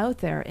putting it out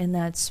there in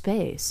that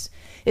space.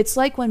 It's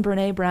like when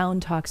Brene Brown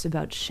talks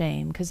about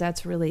shame, because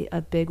that's really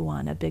a big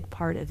one, a big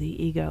part of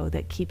the ego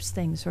that keeps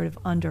things sort of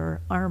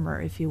under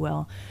armor, if you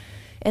will.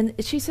 And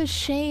she says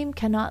shame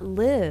cannot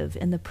live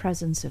in the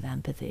presence of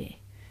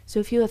empathy. So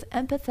if you have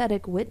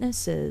empathetic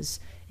witnesses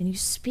and you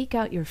speak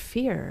out your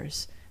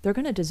fears, they're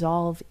going to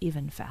dissolve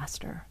even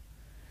faster.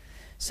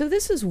 So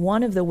this is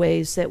one of the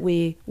ways that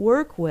we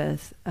work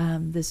with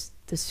this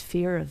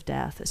fear of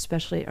death,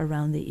 especially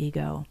around the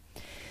ego.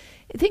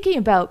 thinking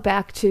about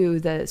back to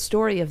the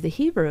story of the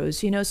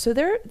Hebrews, so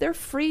they're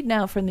freed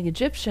now from the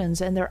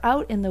Egyptians, and they're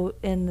out in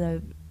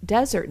the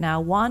desert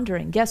now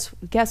wandering.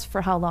 Guess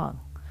for how long?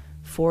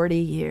 40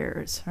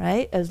 years,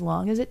 right? As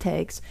long as it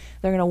takes.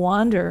 They're going to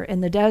wander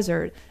in the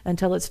desert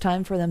until it's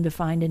time for them to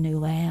find a new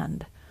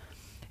land.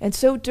 And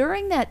so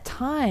during that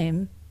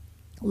time,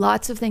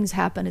 lots of things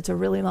happen. It's a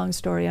really long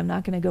story. I'm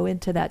not going to go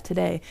into that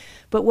today.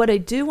 But what I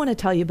do want to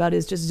tell you about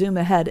is just zoom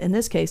ahead, in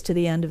this case, to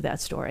the end of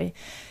that story.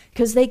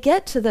 Because they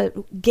get to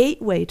the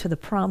gateway to the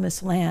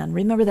promised land.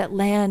 Remember that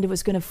land, it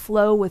was going to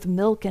flow with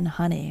milk and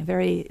honey,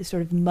 very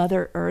sort of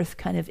Mother Earth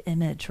kind of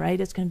image, right?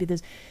 It's going to be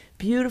this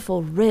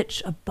beautiful,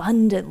 rich,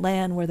 abundant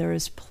land where there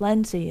is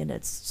plenty, and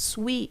it's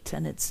sweet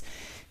and it's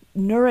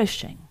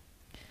nourishing.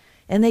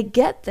 And they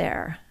get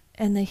there,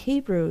 and the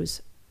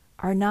Hebrews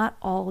are not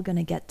all going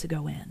to get to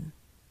go in.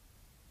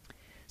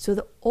 So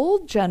the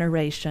old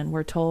generation,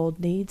 we're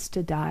told, needs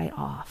to die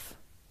off.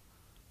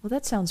 Well,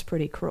 that sounds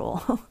pretty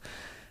cruel.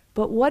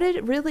 But what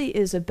it really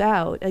is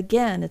about,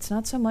 again, it's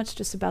not so much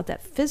just about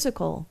that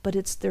physical, but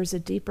there's a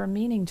deeper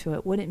meaning to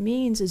it. What it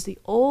means is the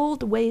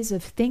old ways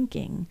of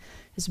thinking,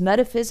 is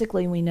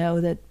metaphysically we know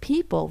that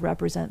people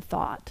represent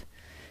thought.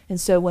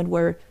 And so when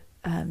we're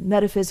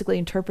metaphysically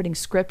interpreting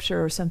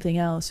scripture or something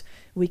else,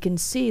 we can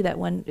see that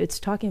when it's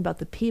talking about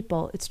the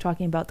people, it's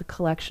talking about the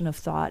collection of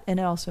thought, and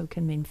it also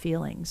can mean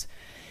feelings.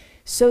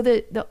 So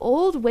the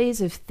old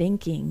ways of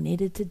thinking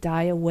needed to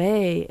die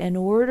away in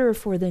order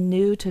for the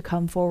new to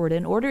come forward,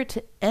 in order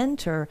to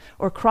enter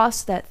or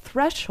cross that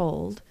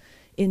threshold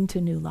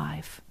into new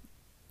life.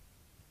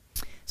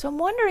 So I'm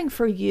wondering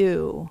for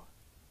you,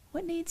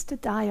 what needs to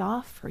die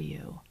off for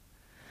you?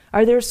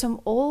 Are there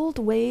some old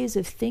ways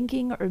of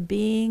thinking or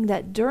being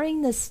that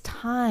during this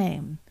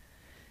time,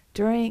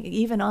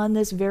 even on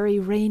this very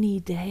rainy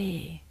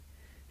day,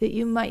 that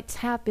you might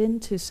tap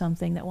into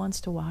something that wants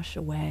to wash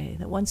away,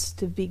 that wants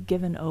to be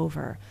given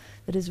over,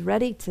 that is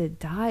ready to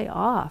die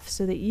off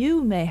so that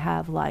you may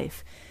have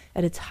life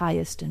at its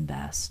highest and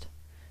best?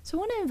 So I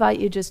want to invite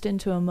you just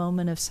into a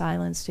moment of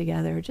silence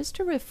together, just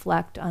to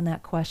reflect on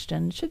that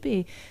question. It should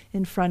be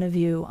in front of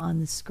you on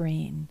the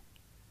screen.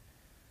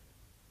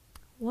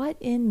 What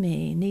in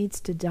me needs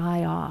to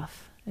die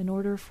off in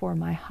order for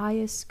my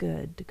highest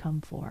good to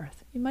come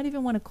forth? You might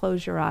even want to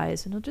close your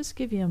eyes, and it'll just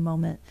give you a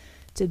moment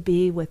to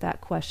be with that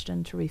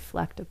question, to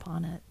reflect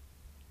upon it.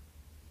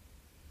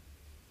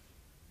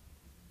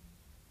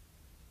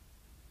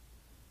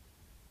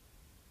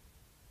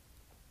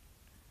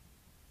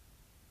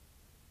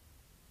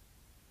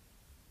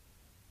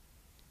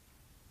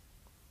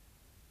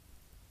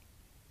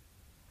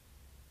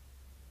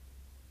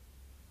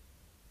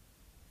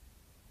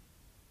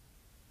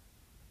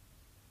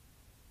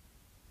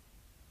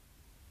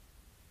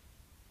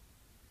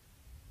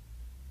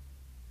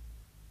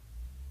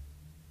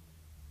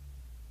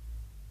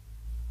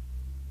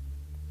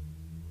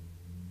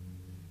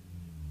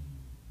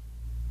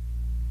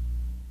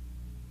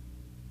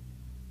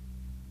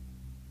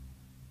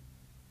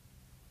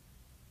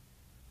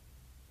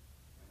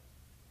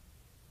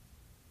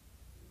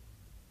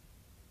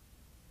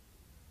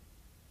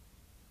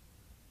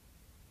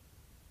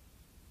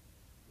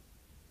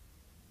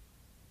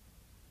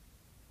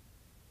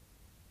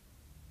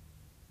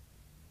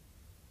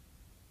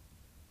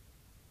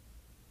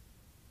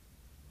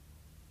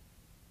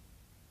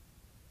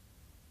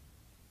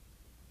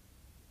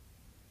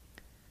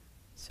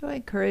 So I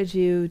encourage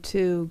you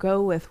to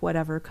go with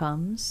whatever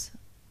comes,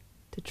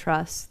 to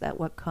trust that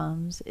what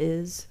comes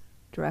is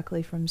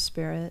directly from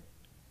Spirit.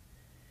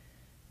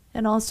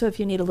 And also, if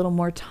you need a little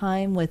more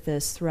time with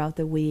this throughout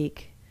the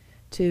week,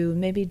 to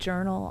maybe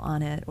journal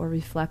on it or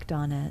reflect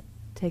on it.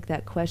 Take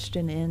that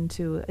question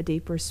into a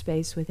deeper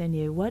space within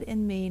you. What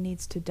in me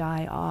needs to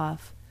die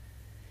off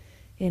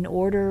in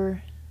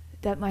order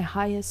that my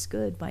highest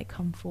good might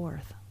come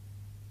forth?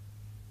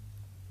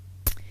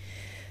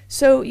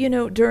 So,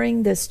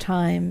 during this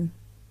time,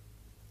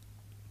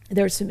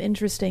 there's some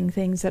interesting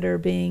things that are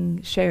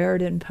being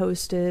shared and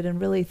posted,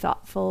 and really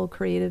thoughtful,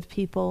 creative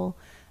people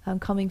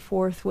coming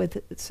forth with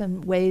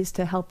some ways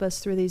to help us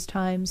through these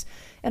times.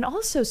 And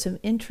also some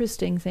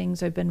interesting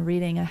things I've been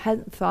reading. I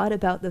hadn't thought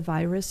about the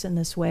virus in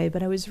this way,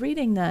 but I was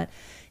reading that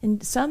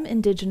in some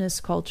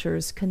indigenous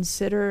cultures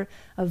consider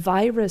a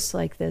virus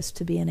like this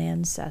to be an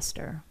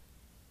ancestor.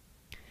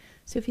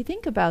 So if you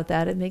think about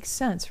that, it makes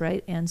sense,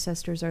 right?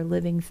 Ancestors are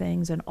living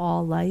things, and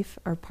all life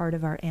are part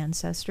of our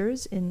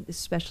ancestors,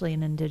 especially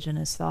in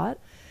indigenous thought.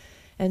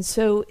 And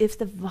so if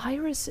the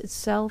virus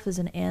itself is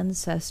an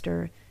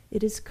ancestor,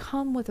 it has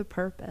come with a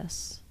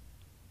purpose.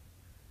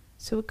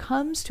 So it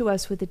comes to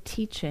us with a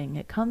teaching.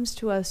 It comes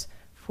to us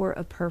for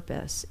a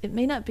purpose. It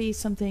may not be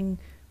something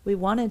we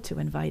wanted to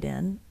invite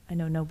in. I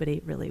know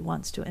nobody really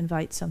wants to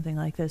invite something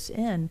like this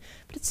in,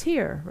 but it's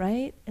here,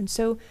 right? And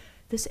so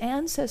this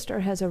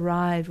ancestor has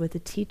arrived with a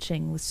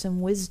teaching, with some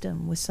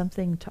wisdom, with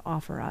something to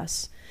offer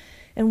us.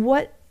 And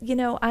what,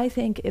 I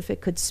think if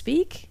it could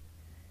speak,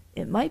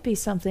 it might be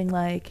something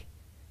like,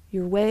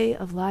 your way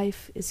of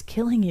life is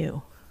killing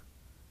you.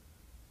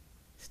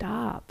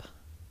 Stop.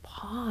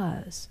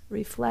 pause,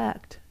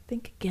 reflect,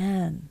 think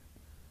again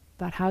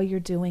about how you're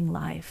doing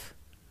life,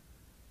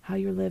 how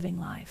you're living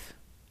life.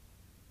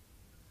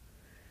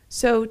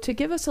 So to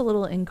give us a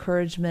little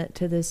encouragement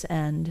to this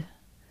end,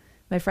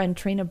 my friend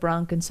Trina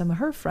Brunk and some of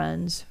her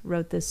friends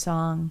wrote this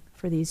song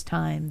for these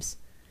times.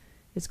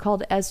 It's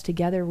called As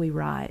Together We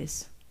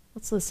Rise.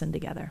 Let's listen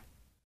together.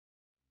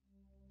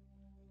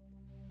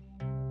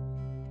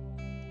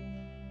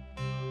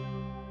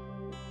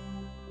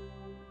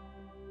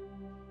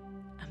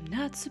 I'm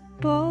not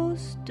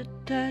supposed to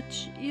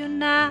touch you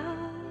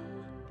now,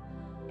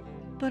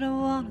 but I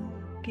want to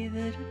give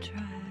it a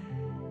try.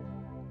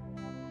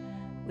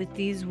 With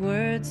these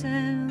words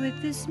and with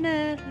this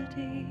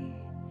melody,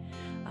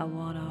 I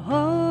want to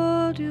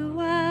hold you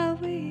while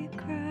we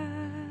cry.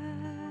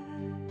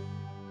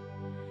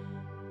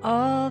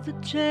 All the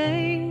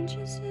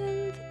changes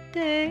in the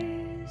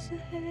days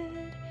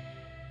ahead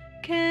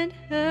can't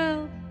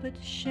help but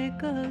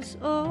shake us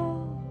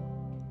all.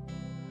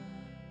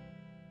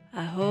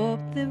 I hope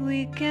that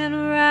we can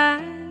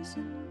rise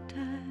in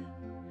time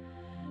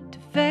to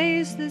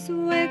face this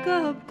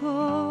wake-up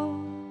call.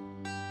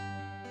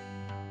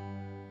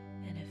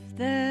 And if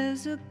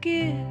there's a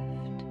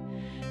gift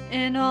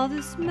in all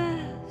this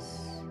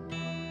mess,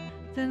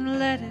 then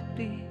let it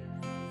be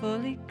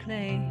fully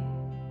claimed.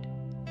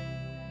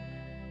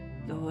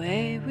 The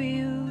way we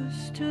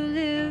used to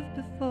live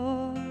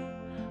before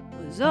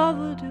was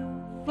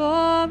overdue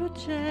for a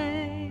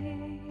change.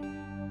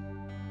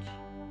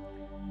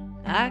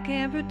 I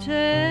can't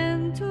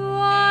pretend to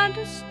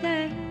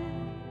understand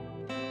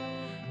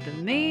the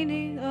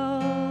meaning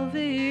of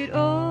it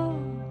all,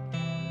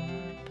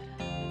 but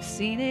I've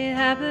seen it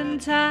happen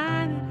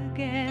time and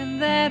again,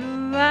 that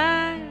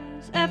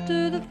rise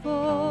after the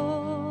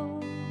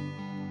fall.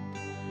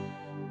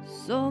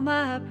 So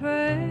my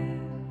prayer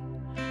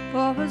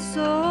for us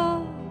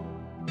all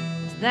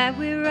is that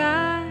we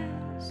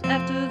rise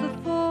after the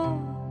fall,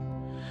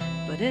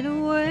 but in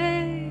a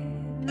way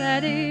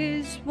that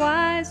is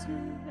wiser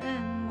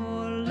and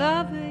more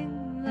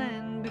loving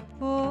than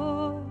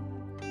before.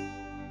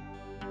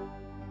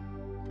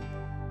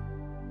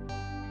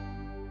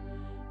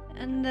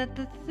 And that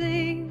the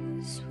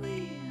things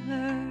we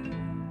learn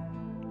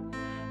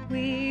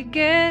we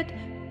get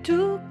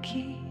to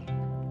keep,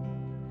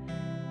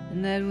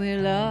 and that we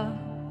love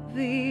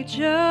each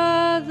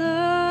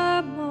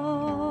other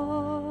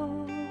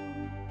more.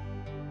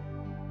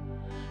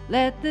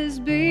 Let this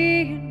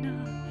be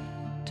enough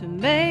to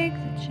make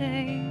the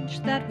change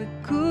that we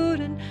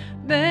couldn't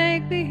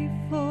make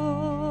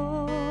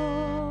before.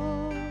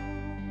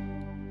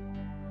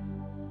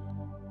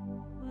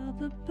 Well,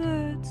 the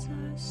birds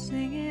are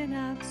singing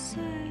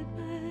outside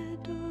my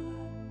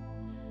door,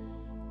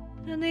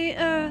 and the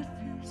earth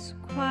is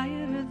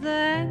quieter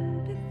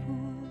than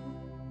before,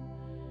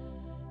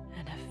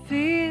 and I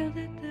feel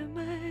that there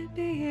might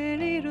be a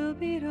little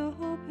bit of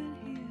hope in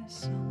here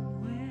somewhere.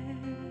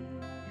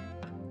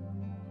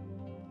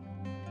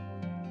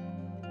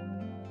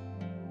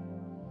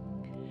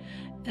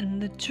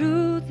 And the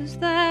truth is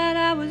that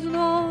I was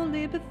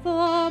lonely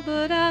before,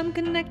 but I'm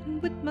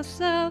connecting with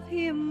myself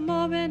here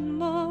more and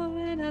more,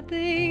 and I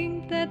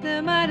think that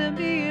there might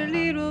be a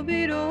little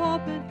bit of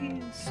hope in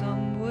here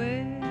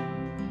somewhere.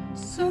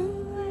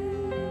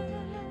 Somewhere.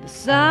 The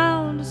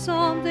sound of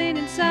something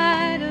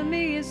inside of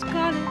me is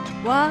calling.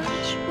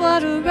 Watch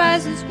what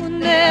arises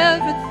when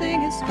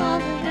everything is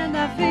falling, and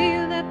I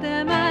feel that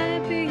there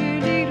might be a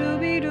little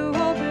bit of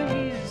hope in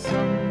here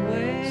somewhere.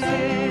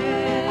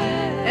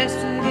 As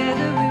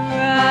together we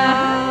rise,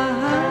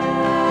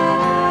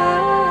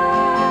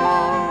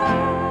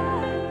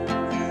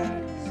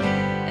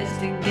 as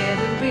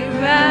together we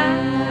rise,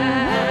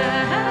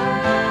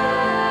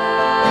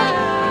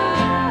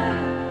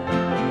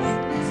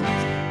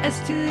 as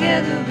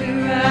together we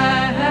rise,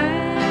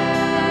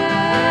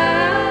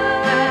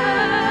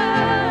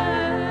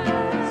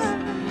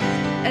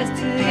 as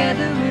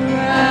together we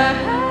rise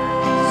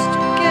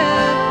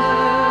together,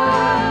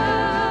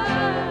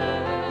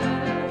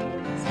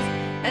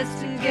 as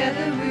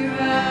together we rise.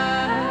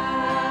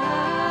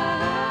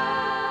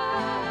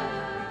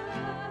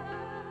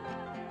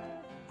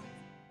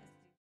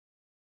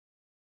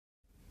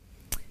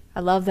 I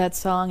love that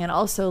song and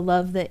also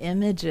love the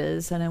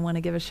images, and I want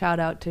to give a shout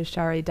out to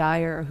Shari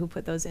Dyer who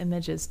put those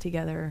images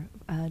together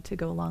to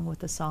go along with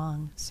the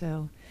song.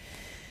 So,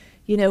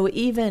 you know,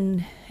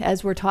 even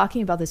as we're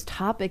talking about this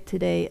topic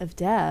today of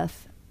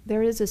death,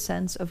 there is a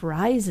sense of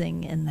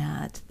rising in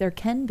that. There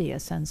can be a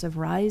sense of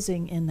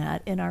rising in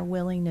that, in our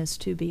willingness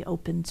to be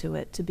open to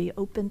it, to be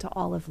open to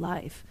all of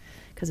life,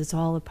 because it's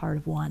all a part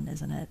of one,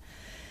 isn't it?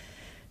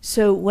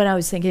 So when I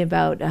was thinking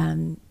about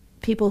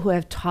people who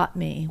have taught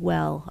me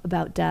well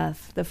about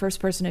death, the first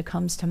person who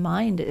comes to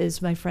mind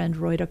is my friend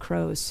Rhoda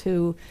Kroos,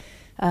 who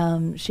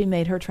she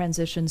made her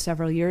transition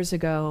several years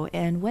ago.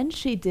 And when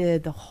she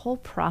did, the whole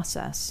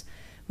process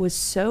was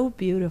so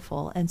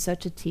beautiful and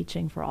such a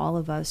teaching for all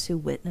of us who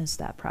witnessed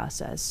that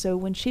process. So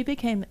when she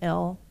became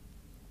ill,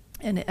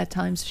 and at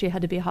times she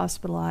had to be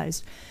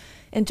hospitalized,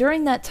 And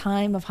during that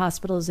time of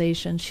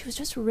hospitalization, she was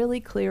just really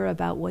clear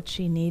about what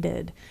she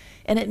needed.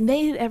 And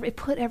it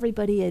put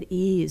everybody at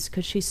ease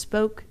because she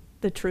spoke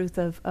the truth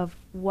of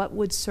what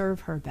would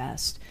serve her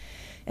best.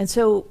 And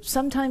so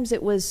sometimes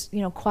it was,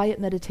 quiet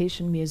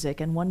meditation music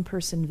and one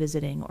person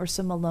visiting or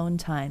some alone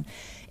time.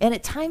 And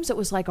at times it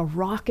was like a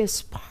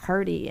raucous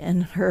party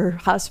in her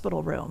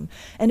hospital room.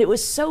 And it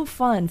was so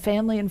fun.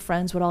 Family and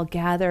friends would all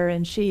gather,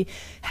 and she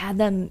had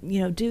them,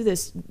 do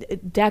this,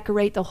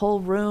 decorate the whole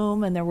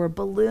room. And there were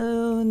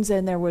balloons,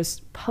 and there was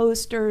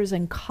posters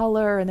and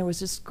color, and there was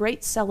this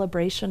great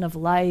celebration of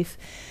life.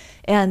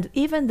 And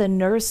even the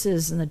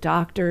nurses and the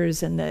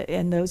doctors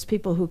and those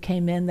people who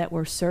came in that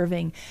were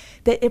serving,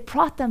 that it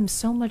brought them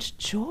so much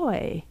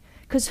joy.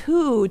 Because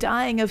who,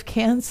 dying of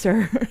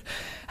cancer,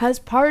 has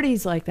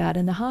parties like that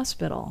in the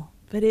hospital?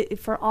 But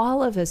for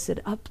all of us, it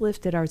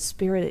uplifted our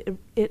spirit.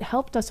 It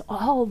helped us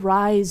all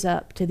rise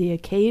up to the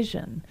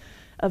occasion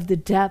of the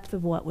depth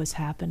of what was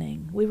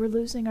happening. We were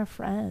losing our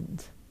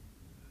friend.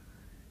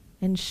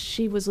 And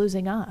she was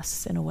losing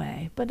us in a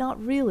way, but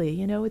not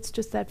really. It's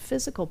just that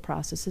physical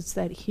process. It's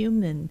that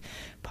human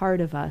part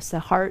of us, the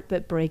heart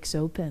that breaks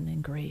open in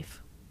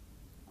grief.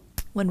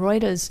 When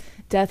Rhoita's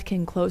death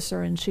came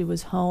closer and she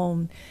was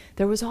home,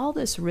 there was all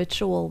this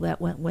ritual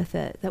that went with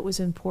it that was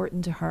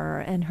important to her,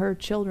 and her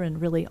children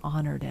really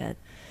honored it.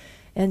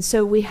 And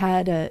so we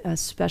had a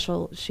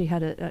special, she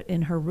had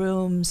in her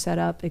room set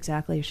up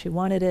exactly as she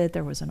wanted it.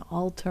 There was an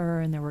altar,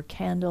 and there were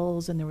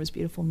candles, and there was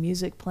beautiful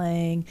music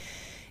playing.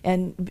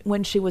 And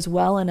when she was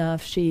well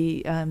enough,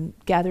 she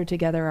gathered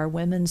together our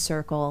women's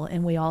circle,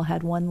 and we all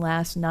had one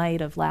last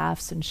night of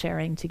laughs and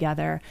sharing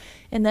together.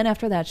 And then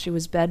after that, she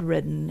was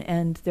bedridden,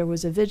 and there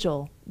was a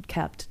vigil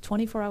kept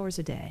 24 hours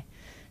a day.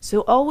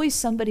 So always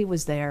somebody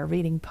was there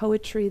reading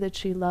poetry that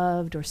she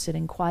loved, or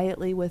sitting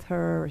quietly with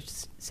her, or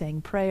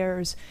saying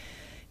prayers.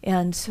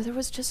 And so there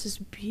was just this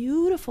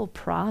beautiful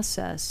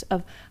process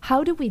of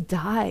how do we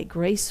die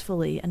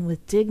gracefully and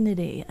with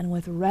dignity and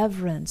with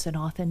reverence and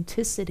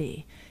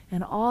authenticity.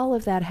 And all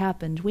of that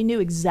happened. We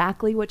knew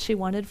exactly what she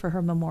wanted for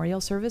her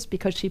memorial service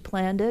because she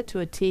planned it to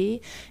a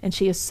T, and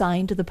she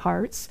assigned the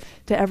parts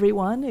to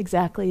everyone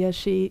exactly as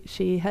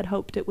she had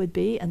hoped it would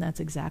be, and that's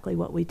exactly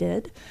what we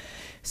did.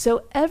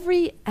 So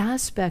every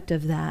aspect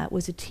of that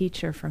was a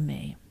teacher for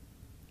me.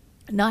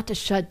 Not to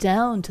shut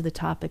down to the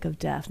topic of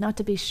death, not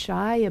to be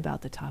shy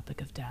about the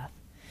topic of death.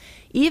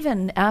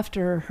 Even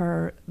after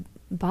her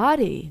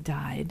body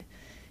died,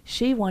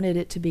 she wanted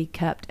it to be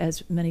kept,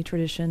 as many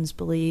traditions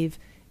believe,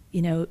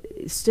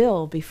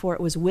 still before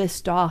it was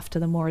whisked off to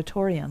the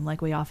moratorium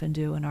like we often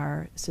do in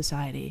our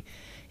society.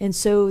 And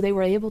so they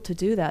were able to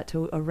do that,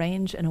 to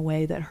arrange in a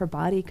way that her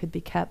body could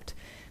be kept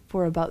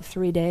for about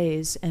 3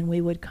 days, and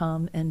we would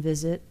come and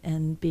visit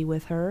and be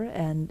with her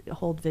and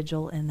hold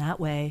vigil in that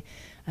way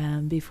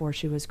before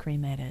she was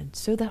cremated.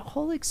 So that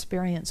whole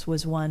experience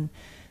was one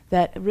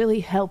that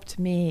really helped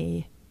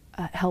me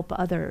help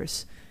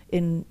others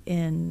in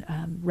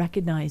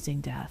recognizing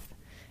death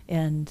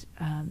and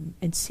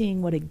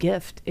seeing what a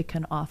gift it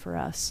can offer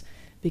us,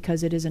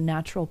 because it is a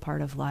natural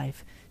part of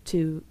life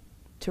to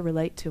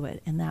relate to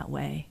it in that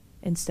way,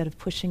 instead of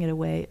pushing it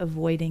away,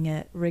 avoiding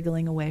it,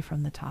 wriggling away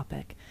from the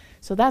topic.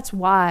 So that's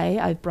why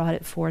I've brought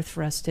it forth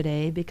for us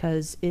today,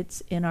 because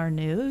it's in our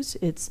news,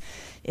 it's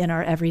in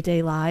our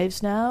everyday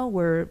lives now.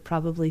 We're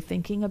probably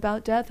thinking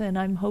about death, and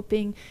I'm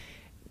hoping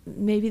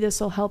maybe this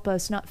will help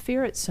us not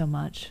fear it so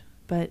much,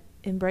 but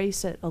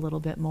embrace it a little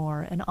bit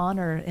more and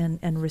honor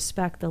and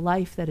respect the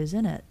life that is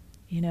in it.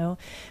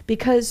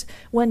 Because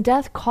when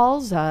death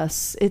calls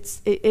us,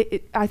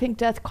 I think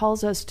death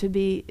calls us to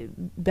be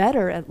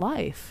better at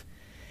life.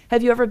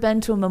 Have you ever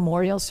been to a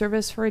memorial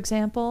service, for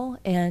example,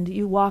 and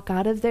you walk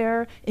out of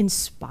there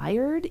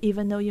inspired,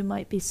 even though you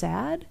might be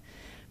sad?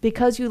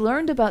 Because you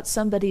learned about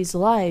somebody's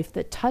life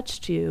that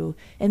touched you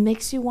and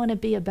makes you want to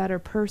be a better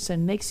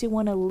person, makes you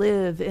want to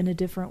live in a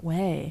different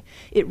way.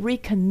 It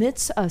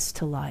recommits us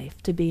to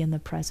life, to be in the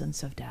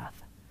presence of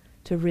death,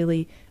 to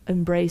really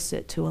embrace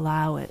it, to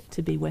allow it,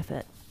 to be with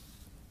it.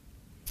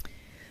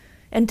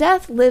 And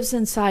death lives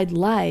inside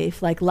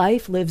life, like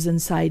life lives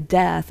inside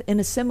death, in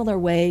a similar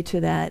way to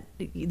that.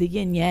 The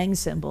yin-yang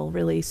symbol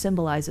really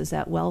symbolizes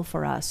that well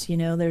for us.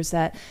 There's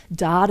that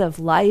dot of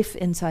life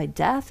inside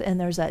death, and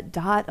there's that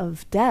dot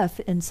of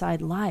death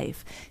inside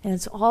life. And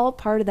it's all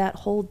part of that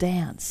whole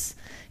dance.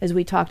 As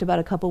we talked about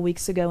a couple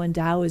weeks ago in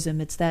Taoism,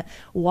 it's that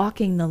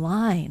walking the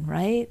line,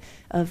 right?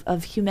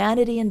 Of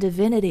humanity and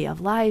divinity,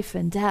 of life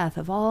and death,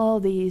 of all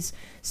these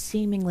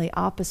seemingly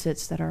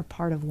opposites that are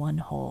part of one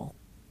whole.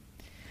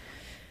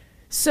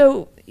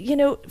 So,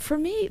 for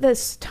me,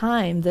 this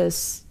time,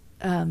 this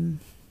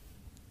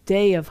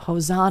day of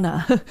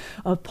Hosanna,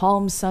 of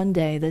Palm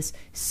Sunday, this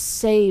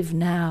save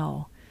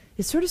now,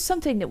 is sort of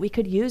something that we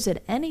could use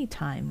at any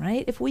time,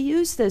 right? If we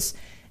use this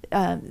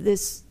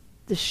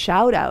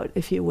shout out,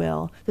 if you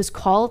will, this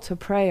call to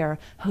prayer,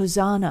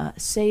 Hosanna,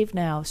 save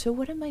now. So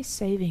what am I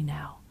saving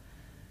now?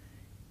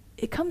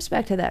 It comes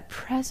back to that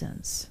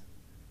presence.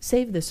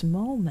 Save this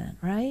moment,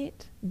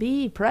 right?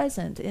 be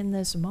present in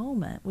this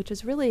moment, which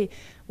is really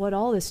what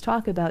all this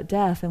talk about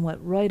death and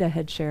what Rhoda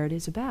had shared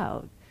is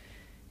about.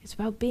 It's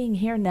about being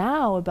here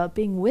now, about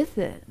being with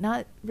it,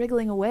 not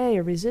wriggling away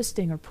or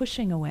resisting or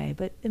pushing away,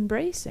 but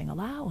embracing,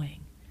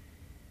 allowing.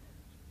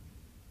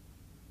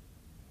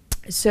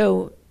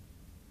 So,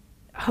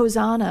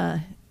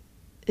 Hosanna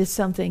is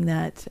something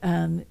that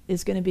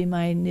is going to be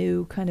my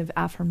new kind of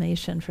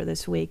affirmation for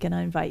this week, and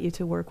I invite you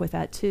to work with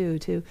that too,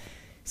 to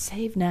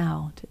save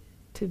now,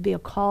 to be a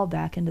call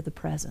back into the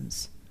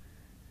presence.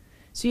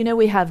 So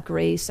we have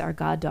Grace, our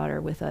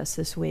goddaughter, with us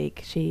this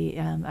week.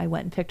 I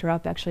went and picked her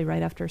up actually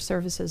right after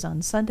services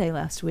on Sunday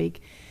last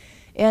week.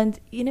 And,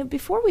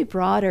 before we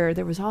brought her,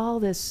 there was all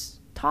this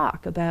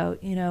talk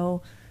about,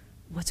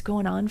 what's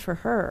going on for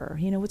her,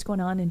 what's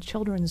going on in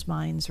children's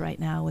minds right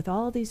now with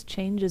all these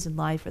changes in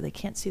life where they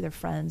can't see their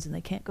friends and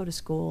they can't go to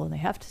school and they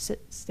have to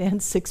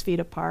stand 6 feet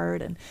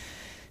apart. And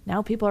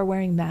now people are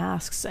wearing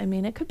masks. I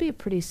mean, it could be a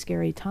pretty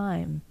scary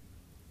time.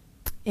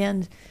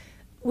 And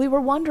we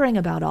were wondering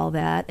about all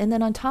that. And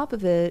then on top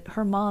of it,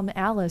 her mom,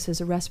 Alice, is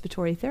a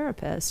respiratory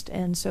therapist.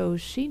 And so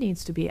she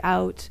needs to be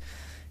out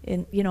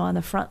on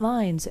the front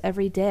lines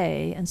every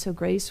day. And so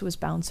Grace was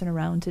bouncing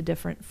around to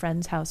different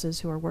friends' houses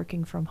who are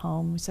working from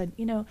home. We said,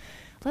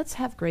 let's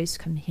have Grace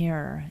come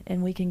here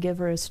and we can give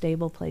her a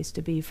stable place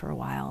to be for a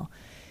while.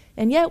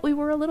 And yet we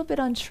were a little bit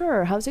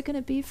unsure. How's it going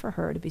to be for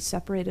her to be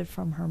separated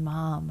from her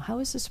mom? How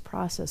is this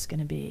process going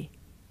to be?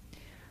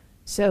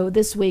 So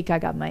this week I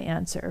got my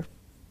answer.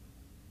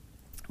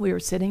 We were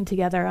sitting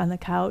together on the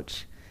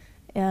couch,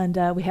 and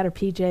we had our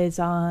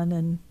PJs on,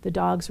 and the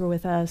dogs were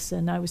with us,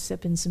 and I was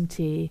sipping some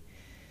tea.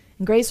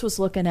 And Grace was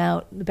looking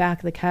out the back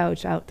of the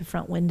couch, out the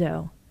front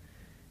window,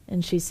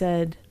 and she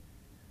said,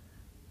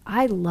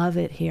 "I love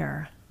it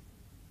here."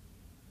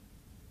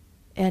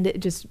 And it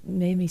just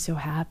made me so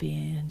happy.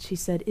 And she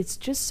said, "It's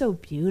just so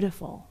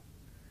beautiful."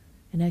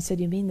 And I said,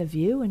 "You mean the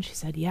view?" And she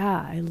said,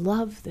 "Yeah, I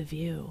love the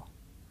view."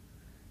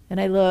 And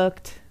I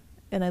looked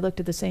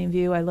at the same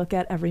view I look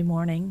at every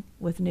morning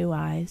with new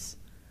eyes.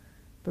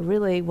 But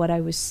really what I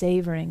was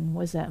savoring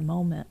was that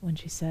moment when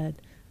she said,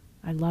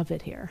 "I love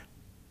it here."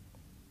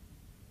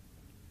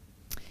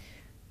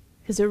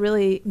 Because it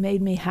really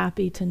made me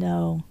happy to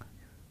know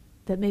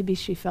that maybe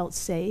she felt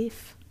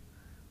safe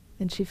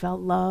and she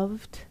felt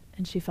loved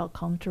and she felt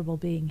comfortable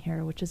being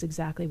here, which is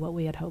exactly what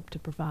we had hoped to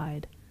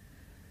provide.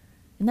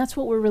 And that's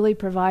what we're really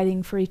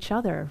providing for each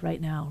other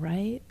right now,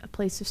 right? A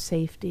place of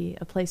safety,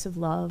 a place of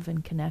love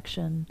and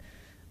connection.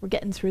 We're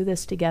getting through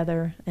this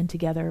together, and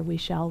together we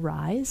shall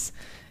rise,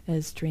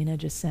 as Trina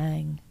just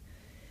sang.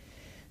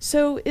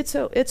 So it's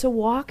a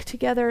walk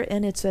together,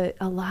 and it's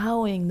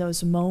allowing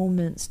those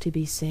moments to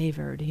be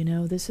savored.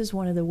 This is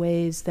one of the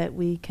ways that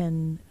we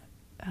can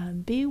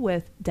be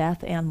with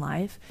death and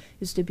life,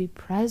 is to be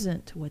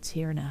present to what's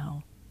here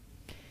now.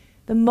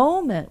 The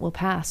moment will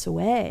pass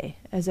away,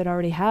 as it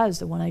already has,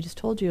 the one I just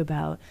told you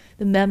about.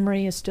 The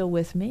memory is still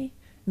with me.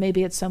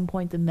 Maybe at some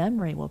point the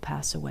memory will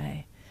pass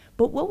away.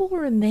 But what will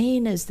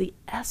remain is the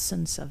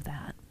essence of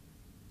that,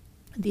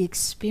 the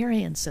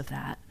experience of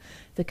that,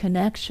 the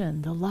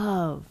connection, the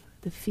love,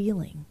 the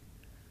feeling.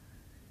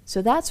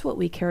 So that's what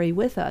we carry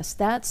with us.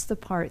 That's the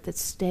part that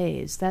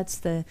stays. That's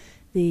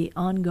the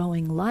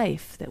ongoing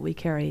life that we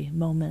carry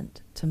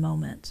moment to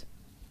moment.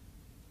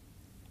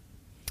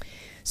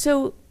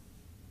 So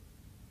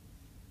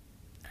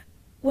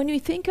when you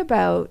think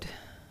about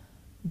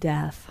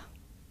death,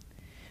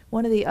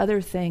 one of the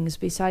other things,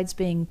 besides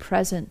being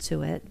present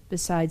to it,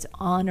 besides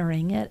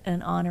honoring it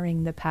and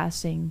honoring the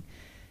passing,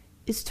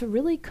 is to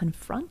really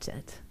confront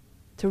it,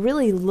 to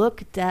really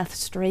look death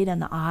straight in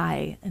the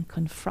eye and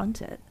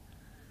confront it.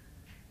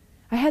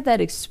 I had that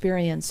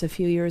experience a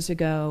few years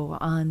ago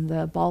on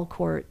the ball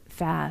court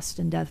fast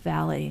in Death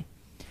Valley.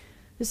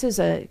 This is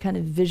a kind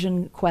of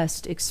vision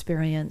quest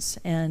experience,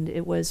 and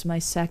it was my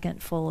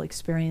second full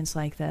experience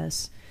like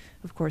this,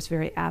 of course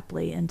very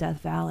aptly in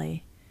Death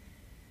Valley.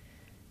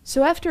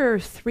 So after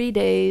 3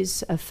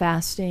 days of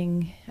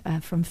fasting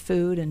from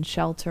food and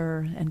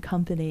shelter and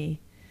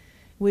company,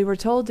 we were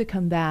told to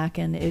come back,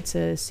 and it's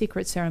a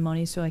secret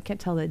ceremony, so I can't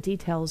tell the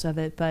details of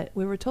it, but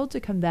we were told to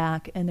come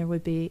back and there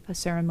would be a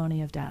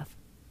ceremony of death,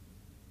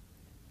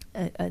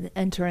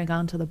 entering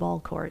onto the ball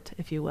court,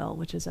 if you will,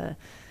 which is a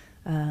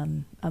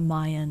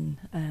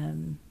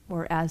Mayan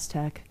or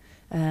Aztec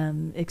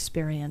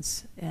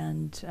experience.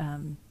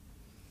 And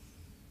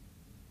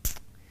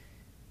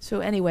so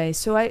anyway,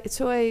 so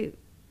I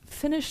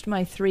finished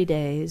my 3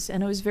 days,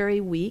 and I was very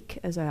weak,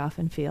 as I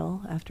often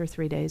feel after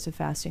 3 days of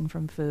fasting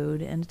from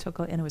food, and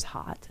it was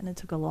hot, and it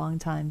took a long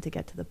time to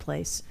get to the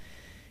place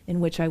in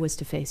which I was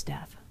to face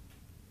death.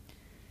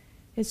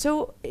 And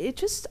so it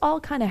just all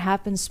kind of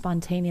happened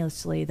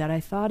spontaneously that I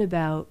thought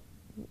about,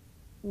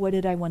 what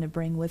did I want to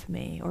bring with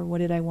me, or what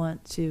did I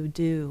want to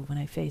do when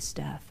I faced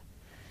death?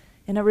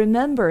 And I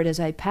remembered as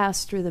I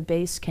passed through the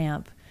base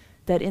camp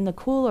that in the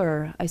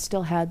cooler I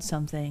still had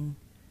something,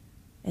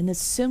 and this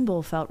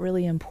symbol felt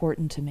really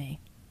important to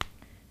me.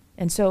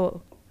 And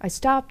so I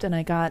stopped and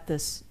I got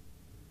this,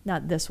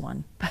 not this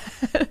one,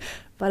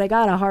 but I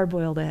got a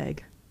hard-boiled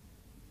egg.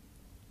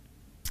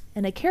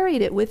 And I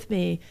carried it with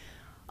me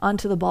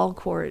onto the ball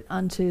court,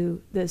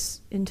 into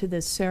this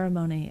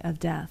ceremony of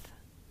death.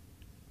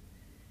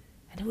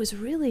 And it was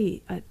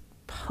really a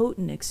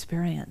potent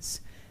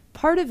experience.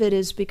 Part of it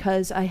is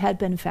because I had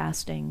been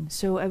fasting,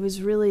 so I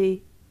was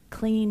really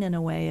clean in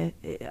a way,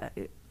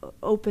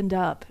 opened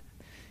up,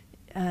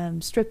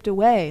 stripped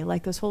away,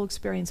 like this whole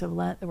experience of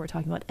Lent that we're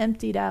talking about,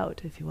 emptied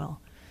out, if you will.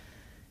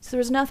 So there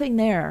was nothing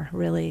there,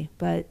 really,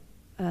 but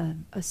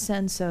a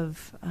sense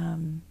of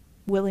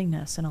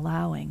willingness and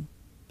allowing.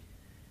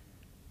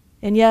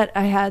 And yet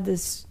I had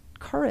this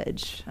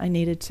courage I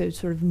needed to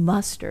sort of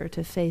muster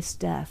to face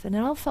death, and it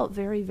all felt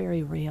very,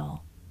 very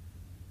real.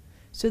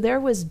 So there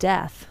was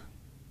death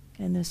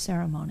in this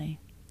ceremony,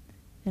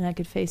 and I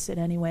could face it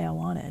any way I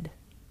wanted.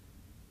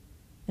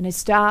 And I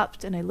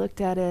stopped and I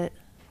looked at it,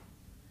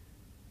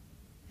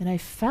 and I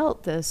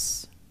felt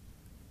this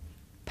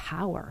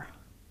power.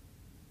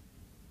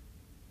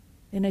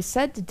 And I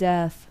said to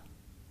death,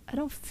 I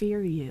don't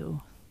fear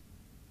you.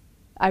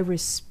 I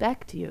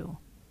respect you,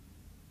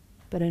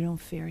 but I don't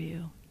fear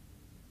you.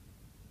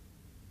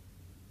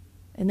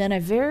 And then I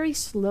very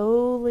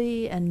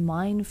slowly and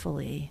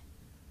mindfully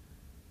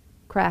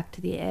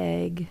cracked the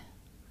egg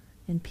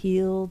and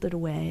peeled it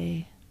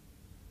away.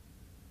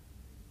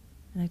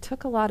 And I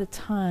took a lot of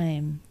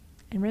time.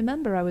 And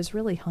remember, I was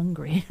really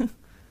hungry.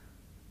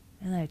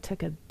 And I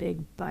took a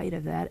big bite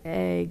of that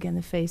egg in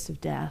the face of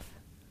death.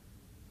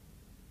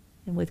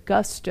 And with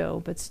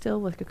gusto, but still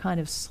with a kind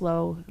of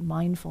slow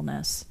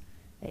mindfulness,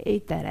 I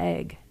ate that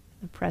egg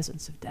in the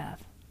presence of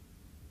death.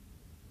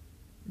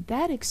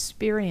 That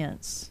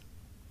experience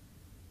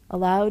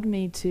allowed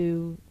me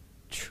to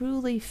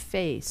truly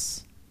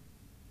face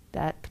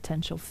that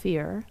potential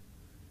fear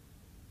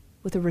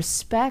with a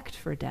respect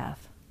for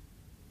death,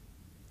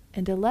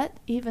 and to let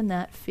even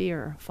that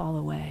fear fall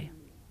away.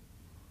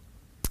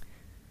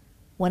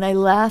 When I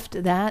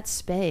left that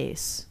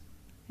space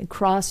and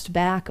crossed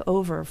back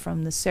over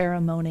from the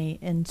ceremony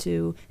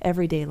into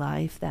everyday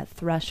life, that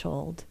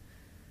threshold,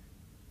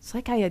 it's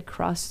like I had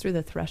crossed through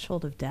the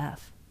threshold of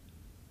death.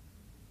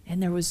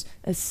 And there was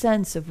a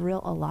sense of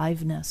real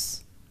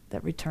aliveness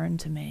that returned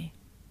to me.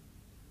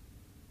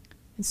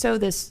 And so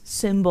this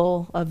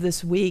symbol of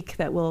this week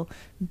that will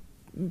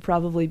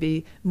probably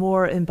be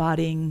more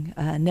embodying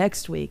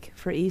next week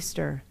for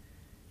Easter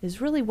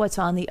is really what's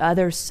on the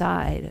other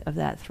side of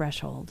that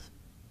threshold.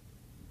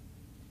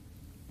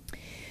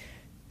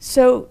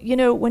 So,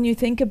 when you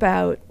think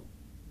about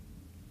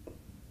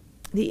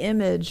the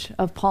image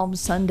of Palm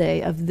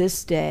Sunday, of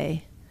this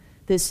day,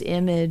 this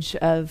image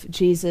of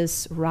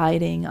Jesus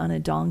riding on a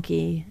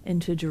donkey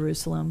into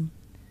Jerusalem,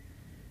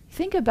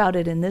 think about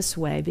it in this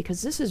way,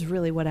 because this is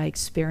really what I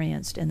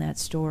experienced in that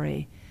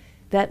story,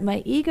 that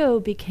my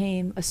ego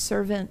became a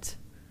servant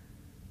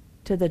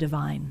to the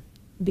divine,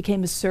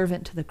 became a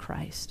servant to the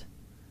Christ.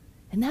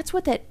 And that's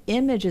what that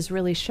image is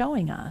really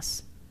showing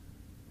us,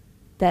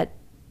 that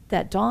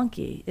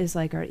donkey is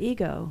like our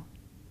ego,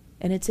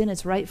 and it's in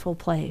its rightful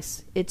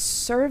place. It's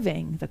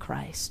serving the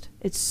Christ.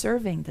 It's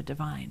serving the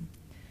divine.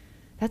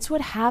 That's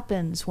what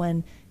happens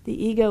when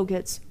the ego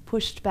gets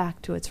pushed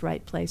back to its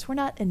right place. We're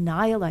not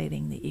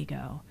annihilating the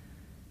ego,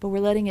 but we're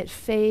letting it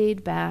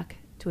fade back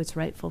to its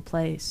rightful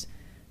place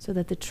so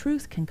that the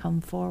truth can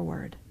come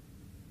forward.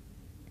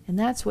 And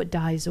that's what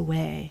dies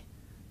away,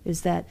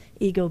 is that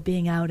ego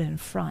being out in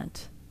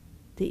front,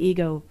 the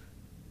ego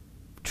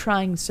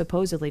trying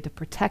supposedly to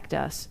protect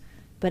us,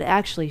 but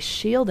actually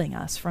shielding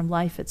us from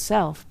life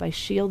itself by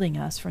shielding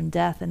us from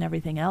death and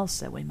everything else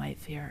that we might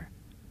fear.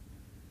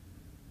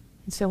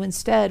 And so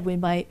instead, we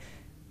might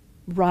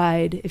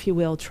ride, if you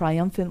will,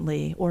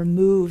 triumphantly, or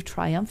move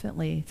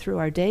triumphantly through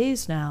our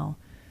days now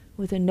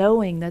with a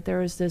knowing that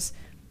there is this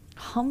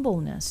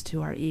humbleness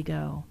to our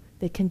ego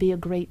that can be a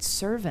great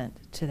servant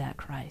to that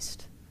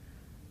Christ.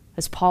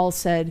 As Paul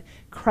said,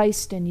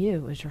 Christ in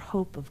you is your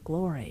hope of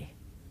glory.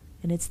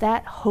 And it's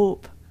that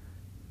hope,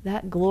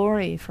 that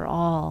glory for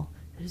all,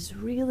 that is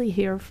really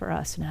here for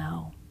us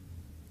now.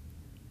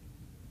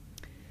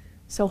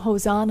 So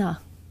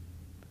Hosanna,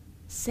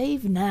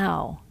 save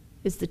now,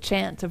 is the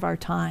chant of our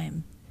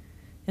time.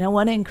 And I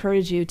want to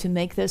encourage you to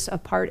make this a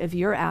part of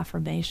your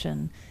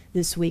affirmation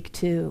this week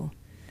too.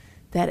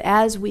 That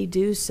as we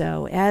do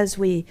so, as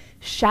we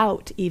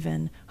shout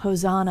even,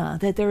 Hosanna,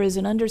 that there is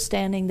an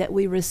understanding that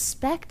we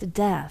respect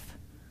death,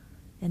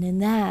 and in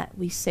that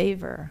we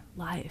savor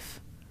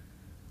life.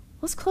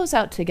 Let's close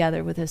out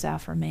together with this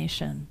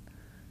affirmation.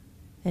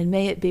 And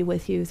may it be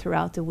with you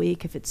throughout the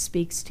week if it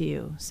speaks to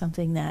you,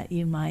 something that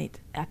you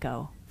might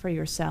echo for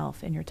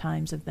yourself in your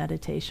times of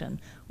meditation.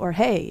 Or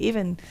hey,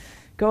 even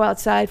go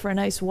outside for a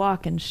nice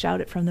walk and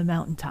shout it from the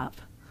mountaintop.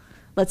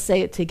 Let's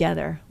say it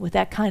together with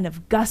that kind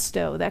of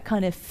gusto, that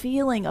kind of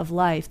feeling of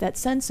life, that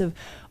sense of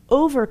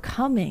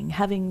overcoming,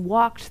 having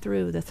walked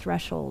through the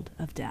threshold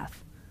of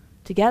death.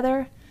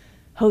 Together,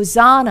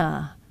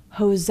 Hosanna,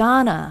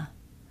 Hosanna.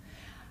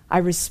 I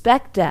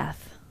respect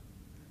death,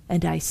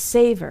 and I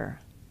savor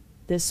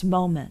this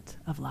moment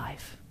of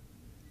life.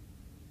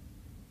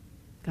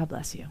 God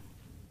bless you.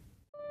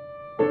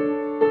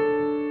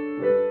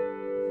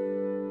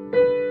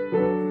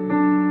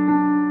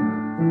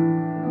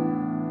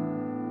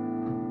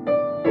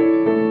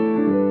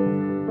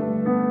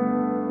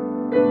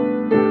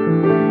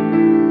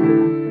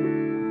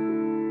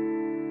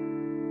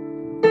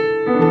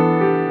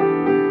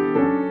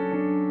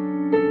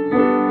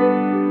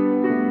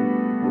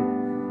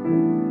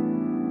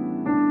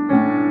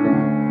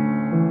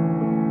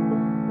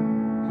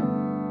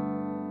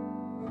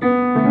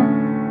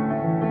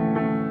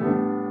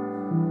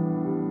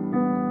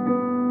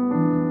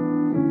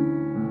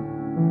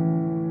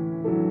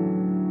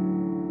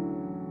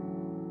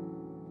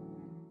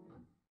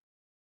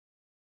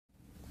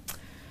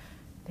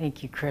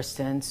 Thank you,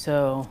 Kristen.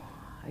 So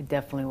I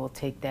definitely will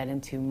take that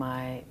into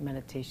my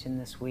meditation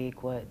this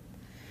week, what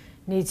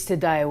needs to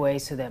die away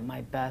so that my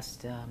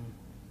best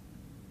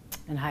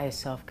and highest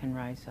self can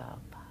rise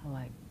up.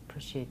 I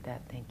appreciate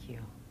that. Thank you.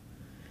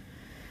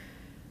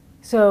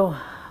 So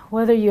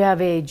whether you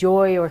have a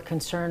joy or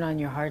concern on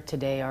your heart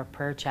today, our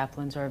prayer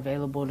chaplains are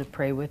available to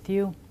pray with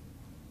you,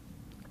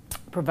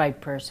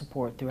 provide prayer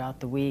support throughout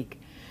the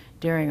week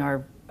during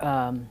our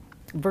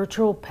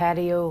virtual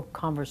patio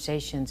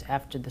conversations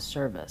after the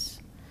service.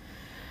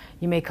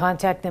 You may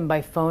contact them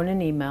by phone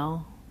and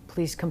email.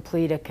 Please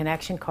complete a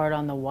connection card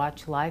on the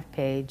Watch Live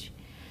page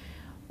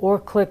or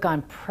click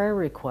on prayer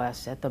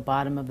requests at the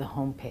bottom of the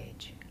home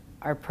page.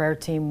 Our prayer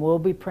team will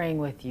be praying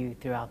with you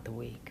throughout the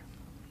week.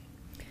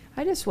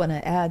 I just want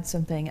to add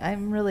something.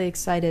 I'm really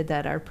excited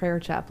that our prayer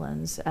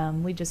chaplains,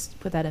 we just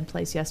put that in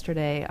place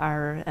yesterday,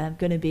 are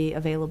going to be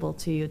available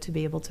to you to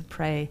be able to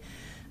pray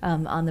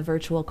on the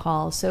virtual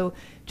call. So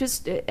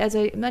just as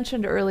I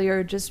mentioned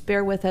earlier, just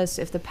bear with us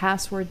if the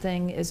password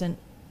thing isn't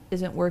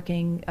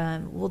working.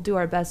 We'll do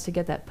our best to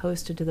get that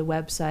posted to the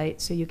website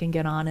so you can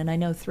get on. And I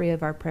know 3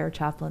 of our prayer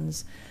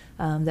chaplains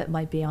that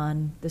might be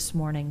on this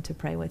morning to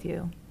pray with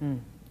you.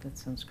 That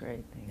sounds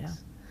great. Thanks. Yeah.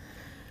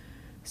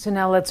 So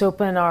now let's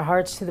open our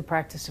hearts to the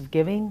practice of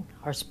giving.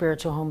 Our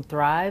spiritual home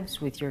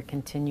thrives with your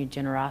continued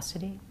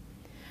generosity.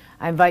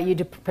 I invite you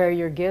to prepare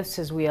your gifts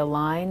as we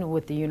align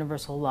with the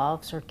universal law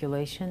of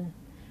circulation.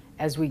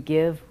 As we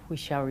give, we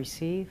shall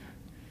receive.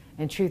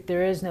 In truth,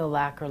 there is no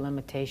lack or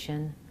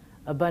limitation.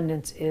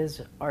 Abundance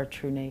is our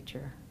true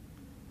nature.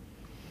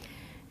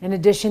 In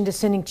addition to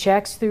sending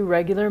checks through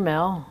regular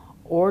mail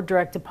or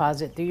direct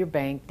deposit through your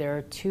bank, there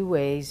are 2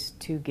 ways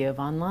to give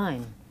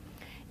online.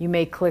 You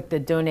may click the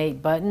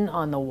donate button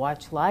on the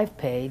Watch Live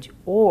page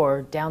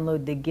or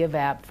download the Give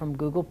app from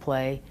Google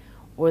Play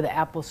or the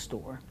Apple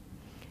Store.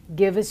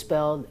 Give is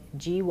spelled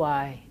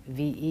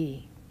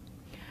G-Y-V-E.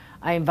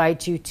 I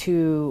invite you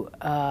to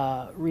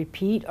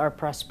repeat our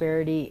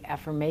prosperity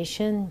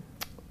affirmation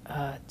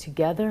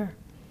together.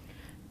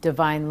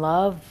 Divine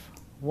love,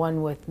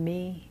 one with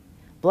me,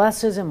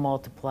 blesses and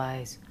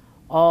multiplies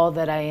all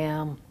that I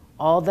am,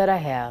 all that I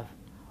have,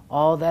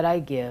 all that I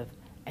give,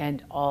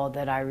 and all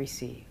that I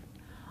receive.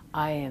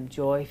 I am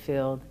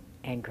joy-filled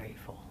and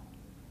grateful.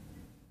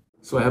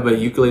 So I have a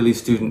ukulele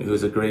student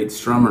who's a great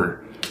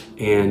strummer,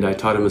 and I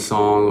taught him a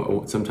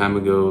song some time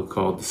ago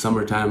called the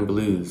Summertime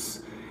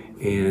Blues.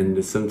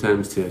 And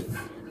sometimes to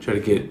try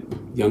to get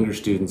younger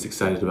students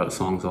excited about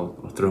songs, I'll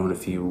throw in a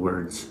few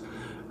words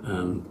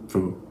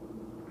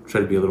try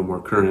to be a little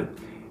more current.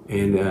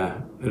 And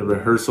at a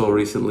rehearsal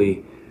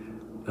recently,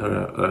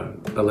 a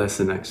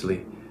lesson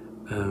actually,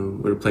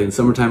 we were playing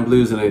Summertime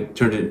Blues, and I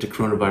turned it into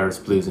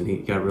Coronavirus Blues, and he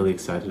got really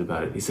excited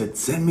about it. He said,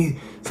 send me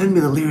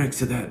the lyrics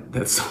to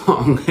that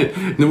song.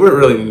 And there weren't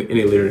really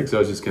any lyrics, I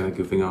was just kind of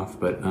goofing off.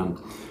 But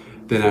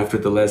then after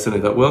the lesson,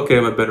 I thought, well, okay,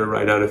 I better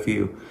write out a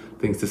few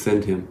things to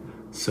send him.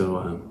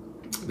 So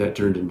that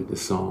turned into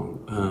this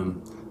song.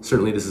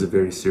 Certainly this is a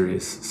very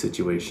serious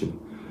situation.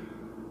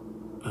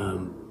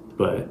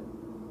 But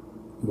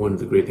one of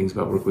the great things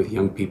about working with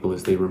young people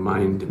is they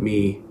remind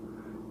me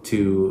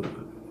to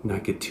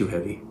not get too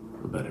heavy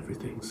about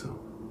everything. So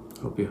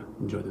I hope you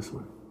enjoy this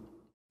one.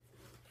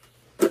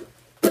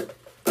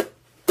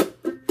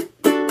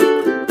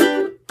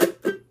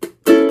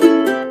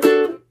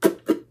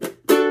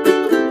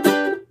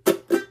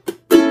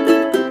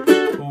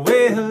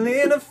 Well,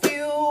 in a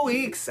few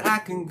weeks I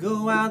can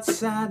go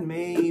outside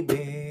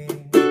maybe.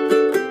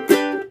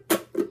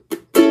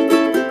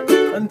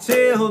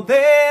 Until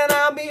then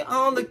I'll be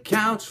on the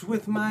couch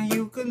with my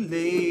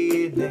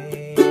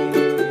ukulele.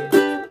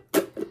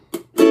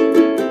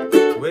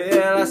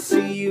 Well, I'll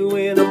see you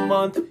in a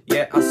month,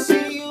 yeah, I'll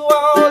see you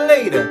all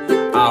later.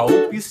 I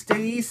hope you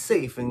stay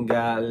safe and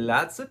got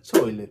lots of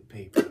toilet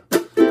paper.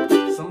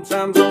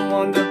 Sometimes I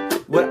wonder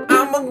what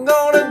I'm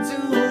gonna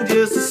do,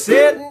 just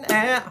sitting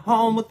at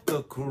home with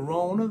the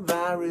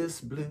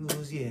coronavirus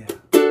blues, yeah.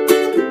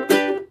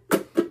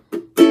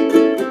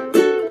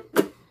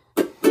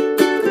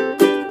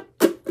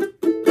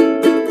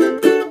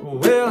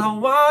 Well, I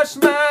wash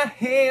my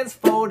hands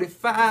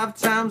 45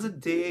 times a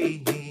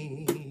day.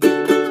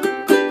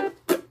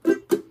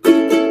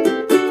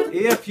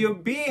 If you're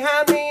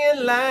behind me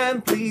in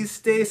line, please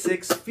stay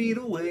 6 feet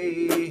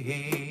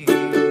away.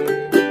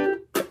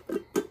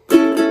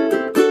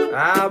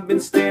 I've been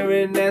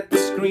staring at the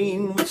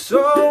screen with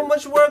so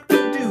much work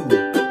to do,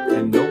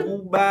 and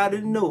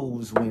nobody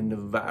knows when the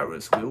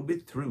virus will be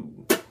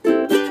through.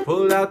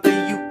 Pull out the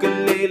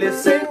ukulele,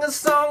 sing a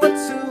song or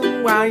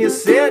two while you're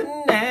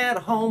sitting at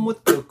home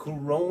with the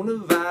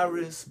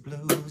coronavirus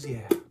blues,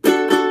 yeah.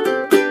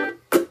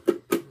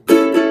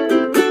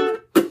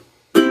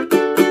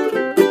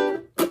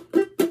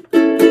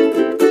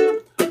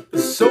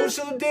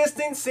 Social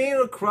distancing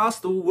across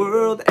the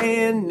world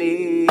and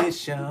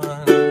nation,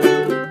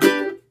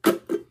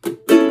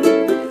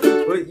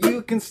 but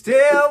you can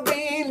still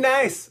be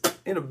nice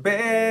in a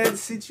bad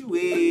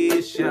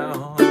situation.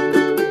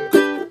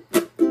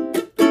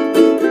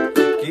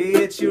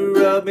 Get your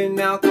rubbing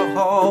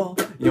alcohol,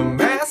 your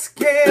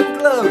mask and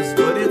gloves,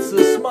 but it's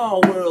a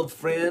small world,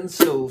 friend,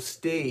 so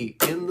stay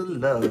in the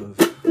love.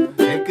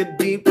 Take a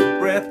deep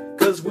breath,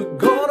 'cause we're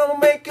gonna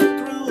make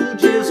it through,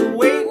 just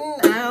waiting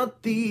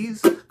out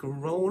these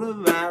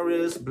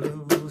coronavirus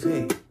blues.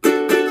 Hey,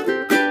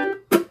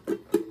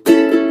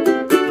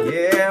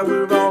 yeah,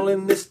 we're all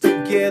in this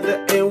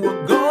together, and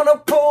we're gonna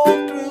pull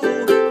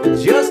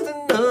through. Just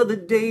another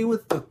day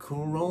with the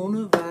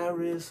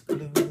coronavirus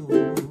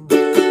blues.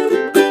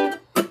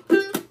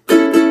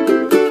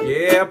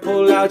 Yeah,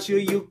 pull out your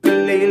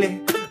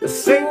ukulele,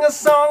 sing a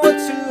song or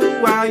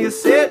two while you're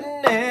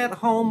sitting at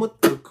home with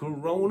the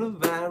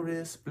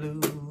coronavirus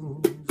blues.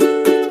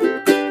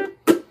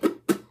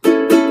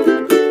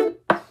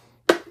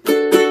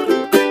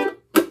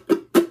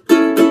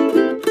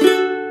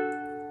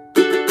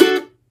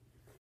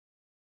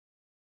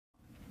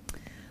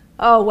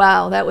 Oh,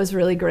 wow, that was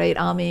really great,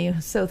 Ami.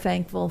 So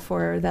thankful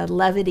for the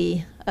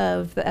levity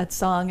of that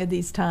song at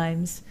these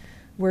times.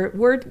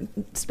 We're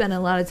spending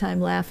a lot of time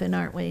laughing,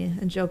 aren't we,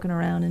 and joking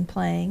around and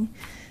playing.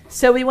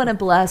 So we want to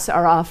bless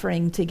our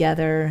offering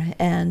together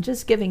and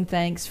just giving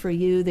thanks for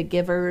you, the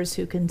givers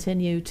who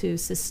continue to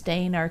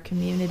sustain our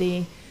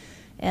community.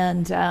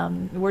 And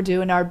we're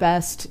doing our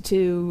best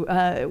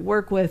to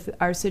work with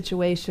our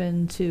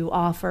situation to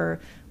offer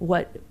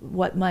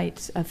what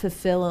might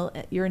fulfill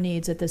your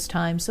needs at this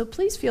time. So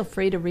please feel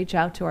free to reach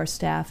out to our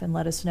staff and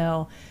let us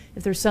know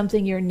if there's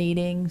something you're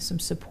needing, some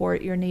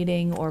support you're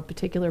needing, or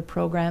particular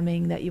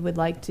programming that you would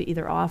like to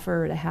either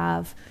offer or to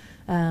have.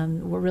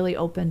 We're really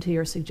open to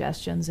your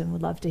suggestions and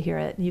would love to hear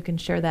it. And you can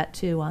share that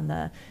too on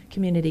the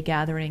community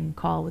gathering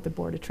call with the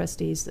Board of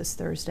Trustees this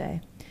Thursday.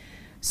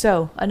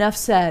 So enough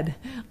said.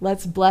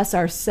 Let's bless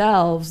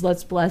ourselves.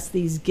 Let's bless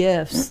these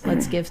gifts.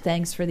 Let's give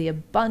thanks for the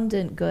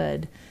abundant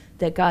good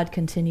that God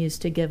continues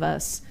to give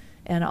us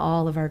and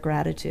all of our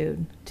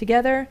gratitude.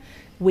 Together,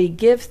 we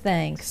give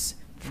thanks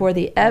for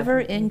the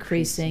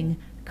ever-increasing,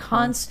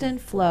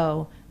 constant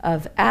flow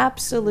of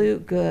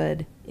absolute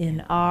good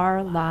in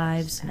our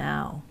lives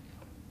now.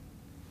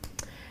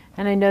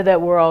 And I know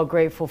that we're all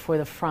grateful for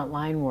the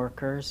frontline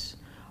workers,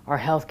 our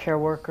healthcare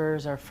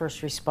workers, our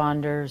first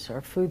responders,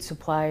 our food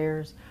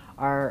suppliers,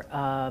 our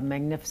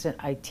magnificent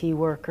IT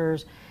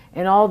workers,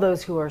 and all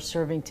those who are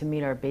serving to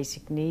meet our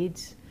basic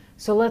needs.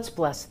 So let's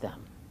bless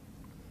them.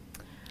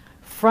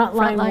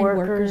 Frontline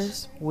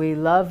workers, we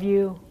love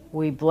you,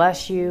 we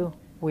bless you,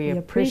 we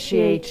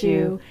appreciate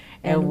you,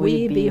 and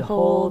we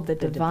behold the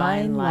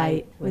divine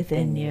light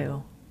within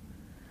you.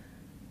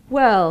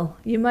 Well,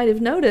 you might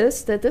have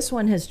noticed that this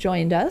one has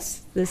joined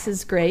us. This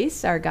is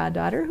Grace, our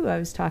goddaughter, who I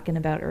was talking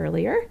about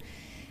earlier.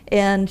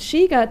 And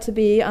she got to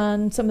be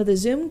on some of the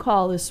Zoom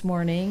call this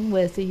morning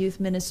with the youth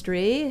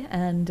ministry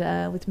and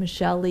with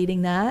Michelle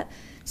leading that.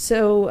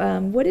 So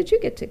what did you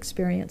get to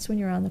experience when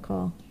you were on the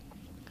call?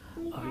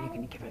 Oh, you're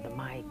going to give her the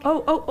mic.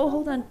 Oh,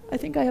 hold on. I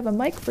think I have a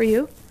mic for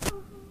you.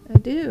 I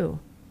do.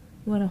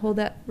 You want to hold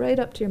that right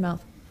up to your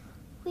mouth?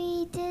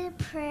 We did a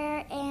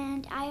prayer,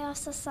 and I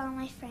also saw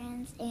my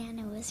friends, and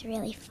it was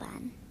really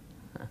fun.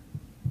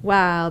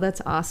 Wow,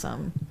 that's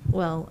awesome.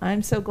 Well,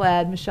 I'm so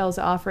glad Michelle's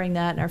offering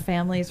that, and our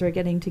families are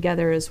getting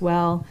together as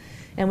well.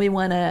 And we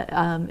want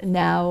to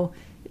now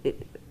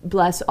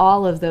bless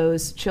all of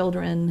those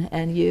children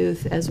and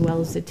youth as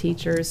well as the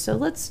teachers. So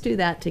let's do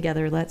that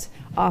together. Let's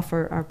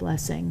offer our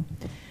blessing.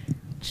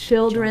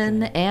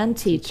 Children and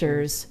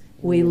teachers,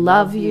 we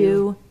love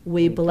you,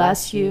 we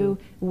bless you,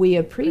 we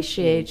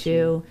appreciate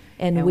you,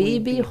 and we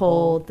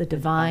behold the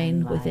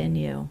divine within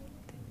you.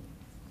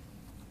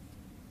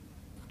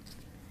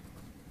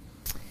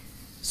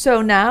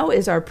 So now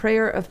is our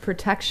prayer of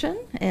protection,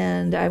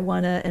 and I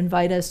want to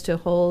invite us to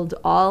hold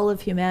all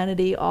of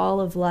humanity,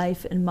 all of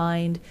life in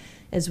mind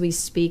as we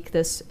speak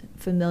this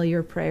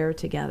familiar prayer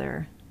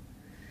together.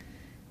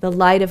 The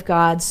light of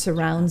God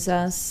surrounds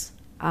us.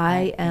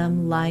 I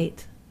am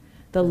light.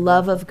 The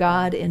love of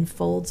God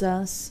enfolds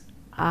us.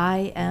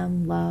 I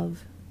am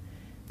love.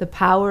 The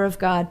power of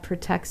God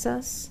protects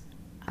us.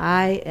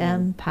 I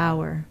am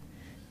power.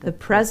 The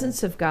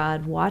presence of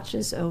God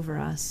watches over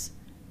us.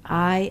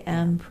 I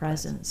am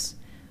presence.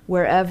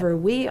 Wherever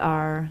we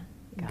are,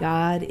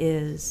 God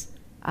is.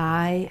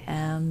 I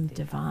am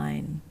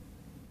divine.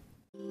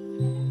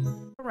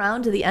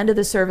 Around to the end of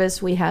the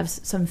service, we have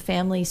some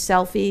family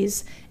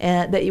selfies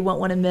that you won't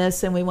want to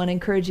miss, and we want to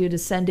encourage you to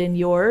send in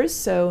yours.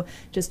 So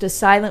just a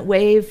silent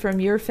wave from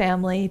your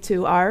family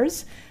to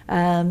ours,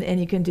 and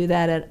you can do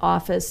that at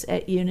office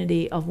at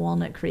Unity of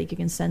Walnut Creek. You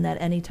can send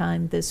that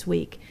anytime this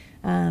week,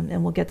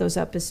 and we'll get those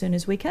up as soon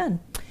as we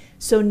can.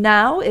 So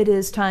now it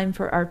is time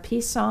for our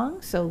peace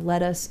song, so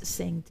let us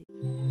sing.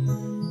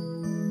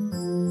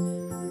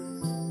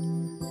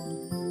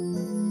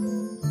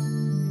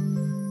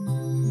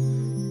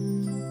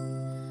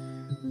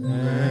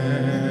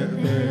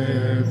 Let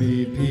there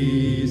be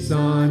peace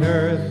on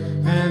earth,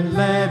 and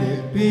let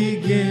it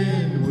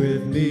begin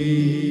with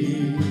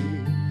me.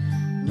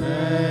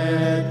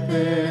 Let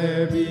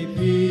there be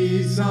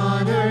peace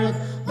on earth,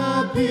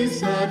 the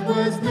peace that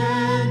was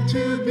meant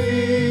to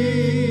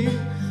be,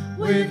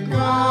 with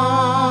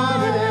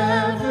God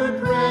ever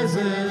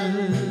present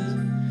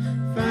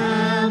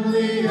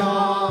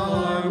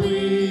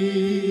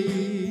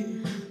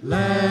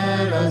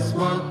let us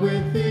walk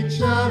with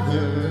each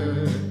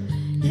other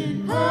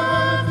in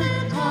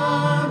perfect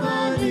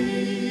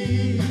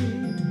harmony.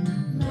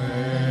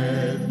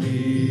 Let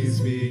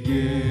these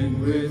begin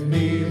with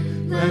me.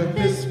 Let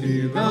this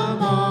be the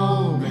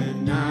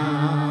moment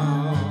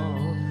now.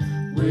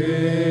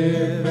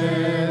 With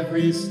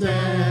every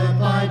step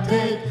I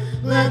take,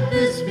 let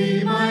this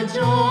be my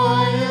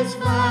joyous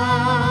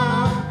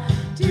vow.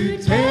 To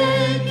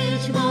take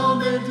each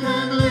moment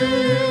and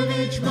live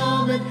each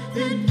moment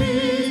in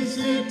peace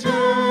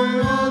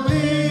eternally.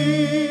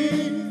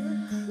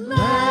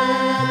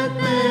 Let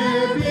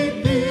there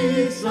be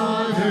peace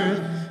on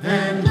earth,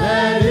 and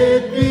let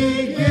it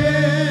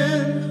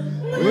begin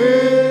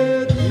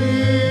with me.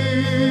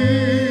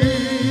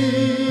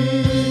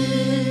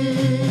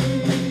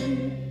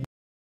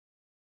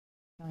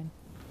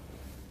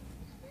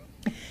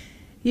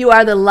 You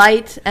are the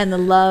light and the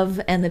love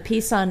and the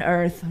peace on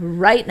earth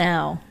right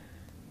now.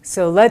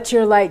 So let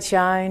your light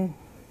shine.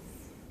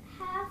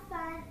 Have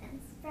fun and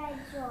spread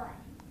joy.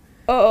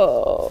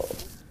 Oh,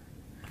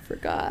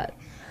 forgot.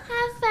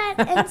 Have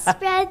fun and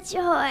spread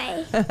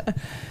joy.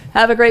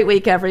 Have a great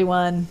week,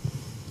 everyone.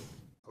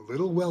 A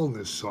little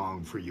wellness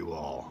song for you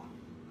all.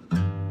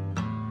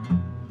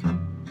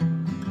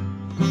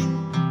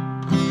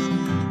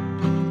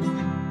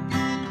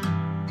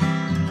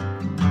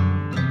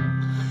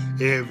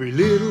 Every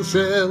little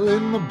cell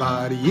in my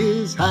body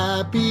is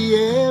happy.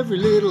 Every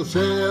little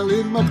cell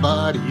in my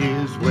body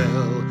is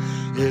well.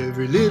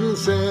 Every little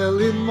cell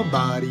in my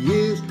body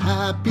is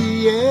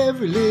happy.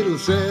 Every little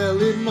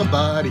cell in my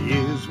body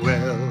is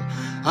well.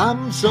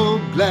 I'm so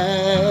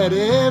glad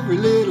every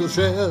little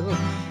cell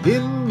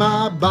in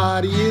my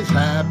body is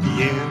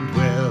happy and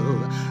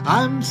well.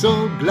 I'm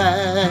so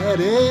glad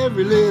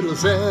every little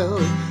cell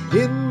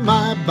in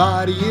my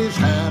body is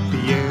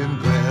happy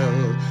and well.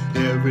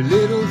 Every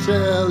little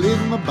cell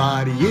in my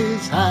body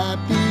is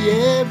happy.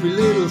 Every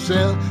little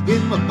cell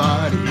in my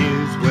body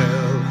is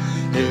well.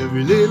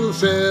 Every little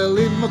cell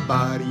in my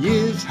body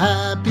is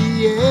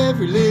happy.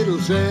 Every little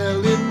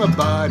cell in my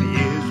body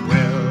is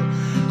well.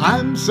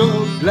 I'm so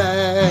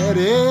glad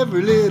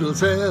every little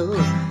cell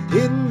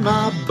in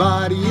my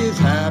body is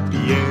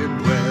happy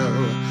and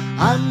well.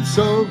 I'm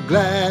so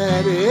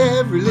glad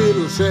every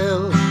little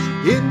cell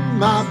in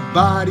my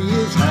body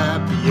is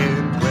happy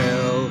and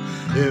well.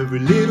 Every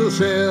little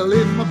cell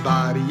in my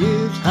body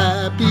is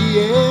happy.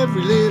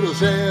 Every little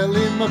cell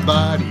in my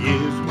body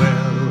is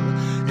well.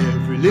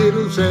 Every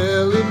little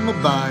cell in my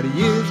body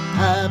is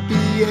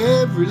happy.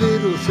 Every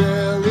little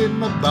cell in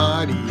my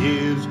body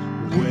is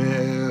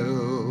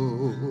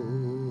well.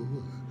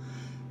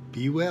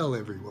 Be well,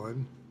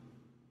 everyone.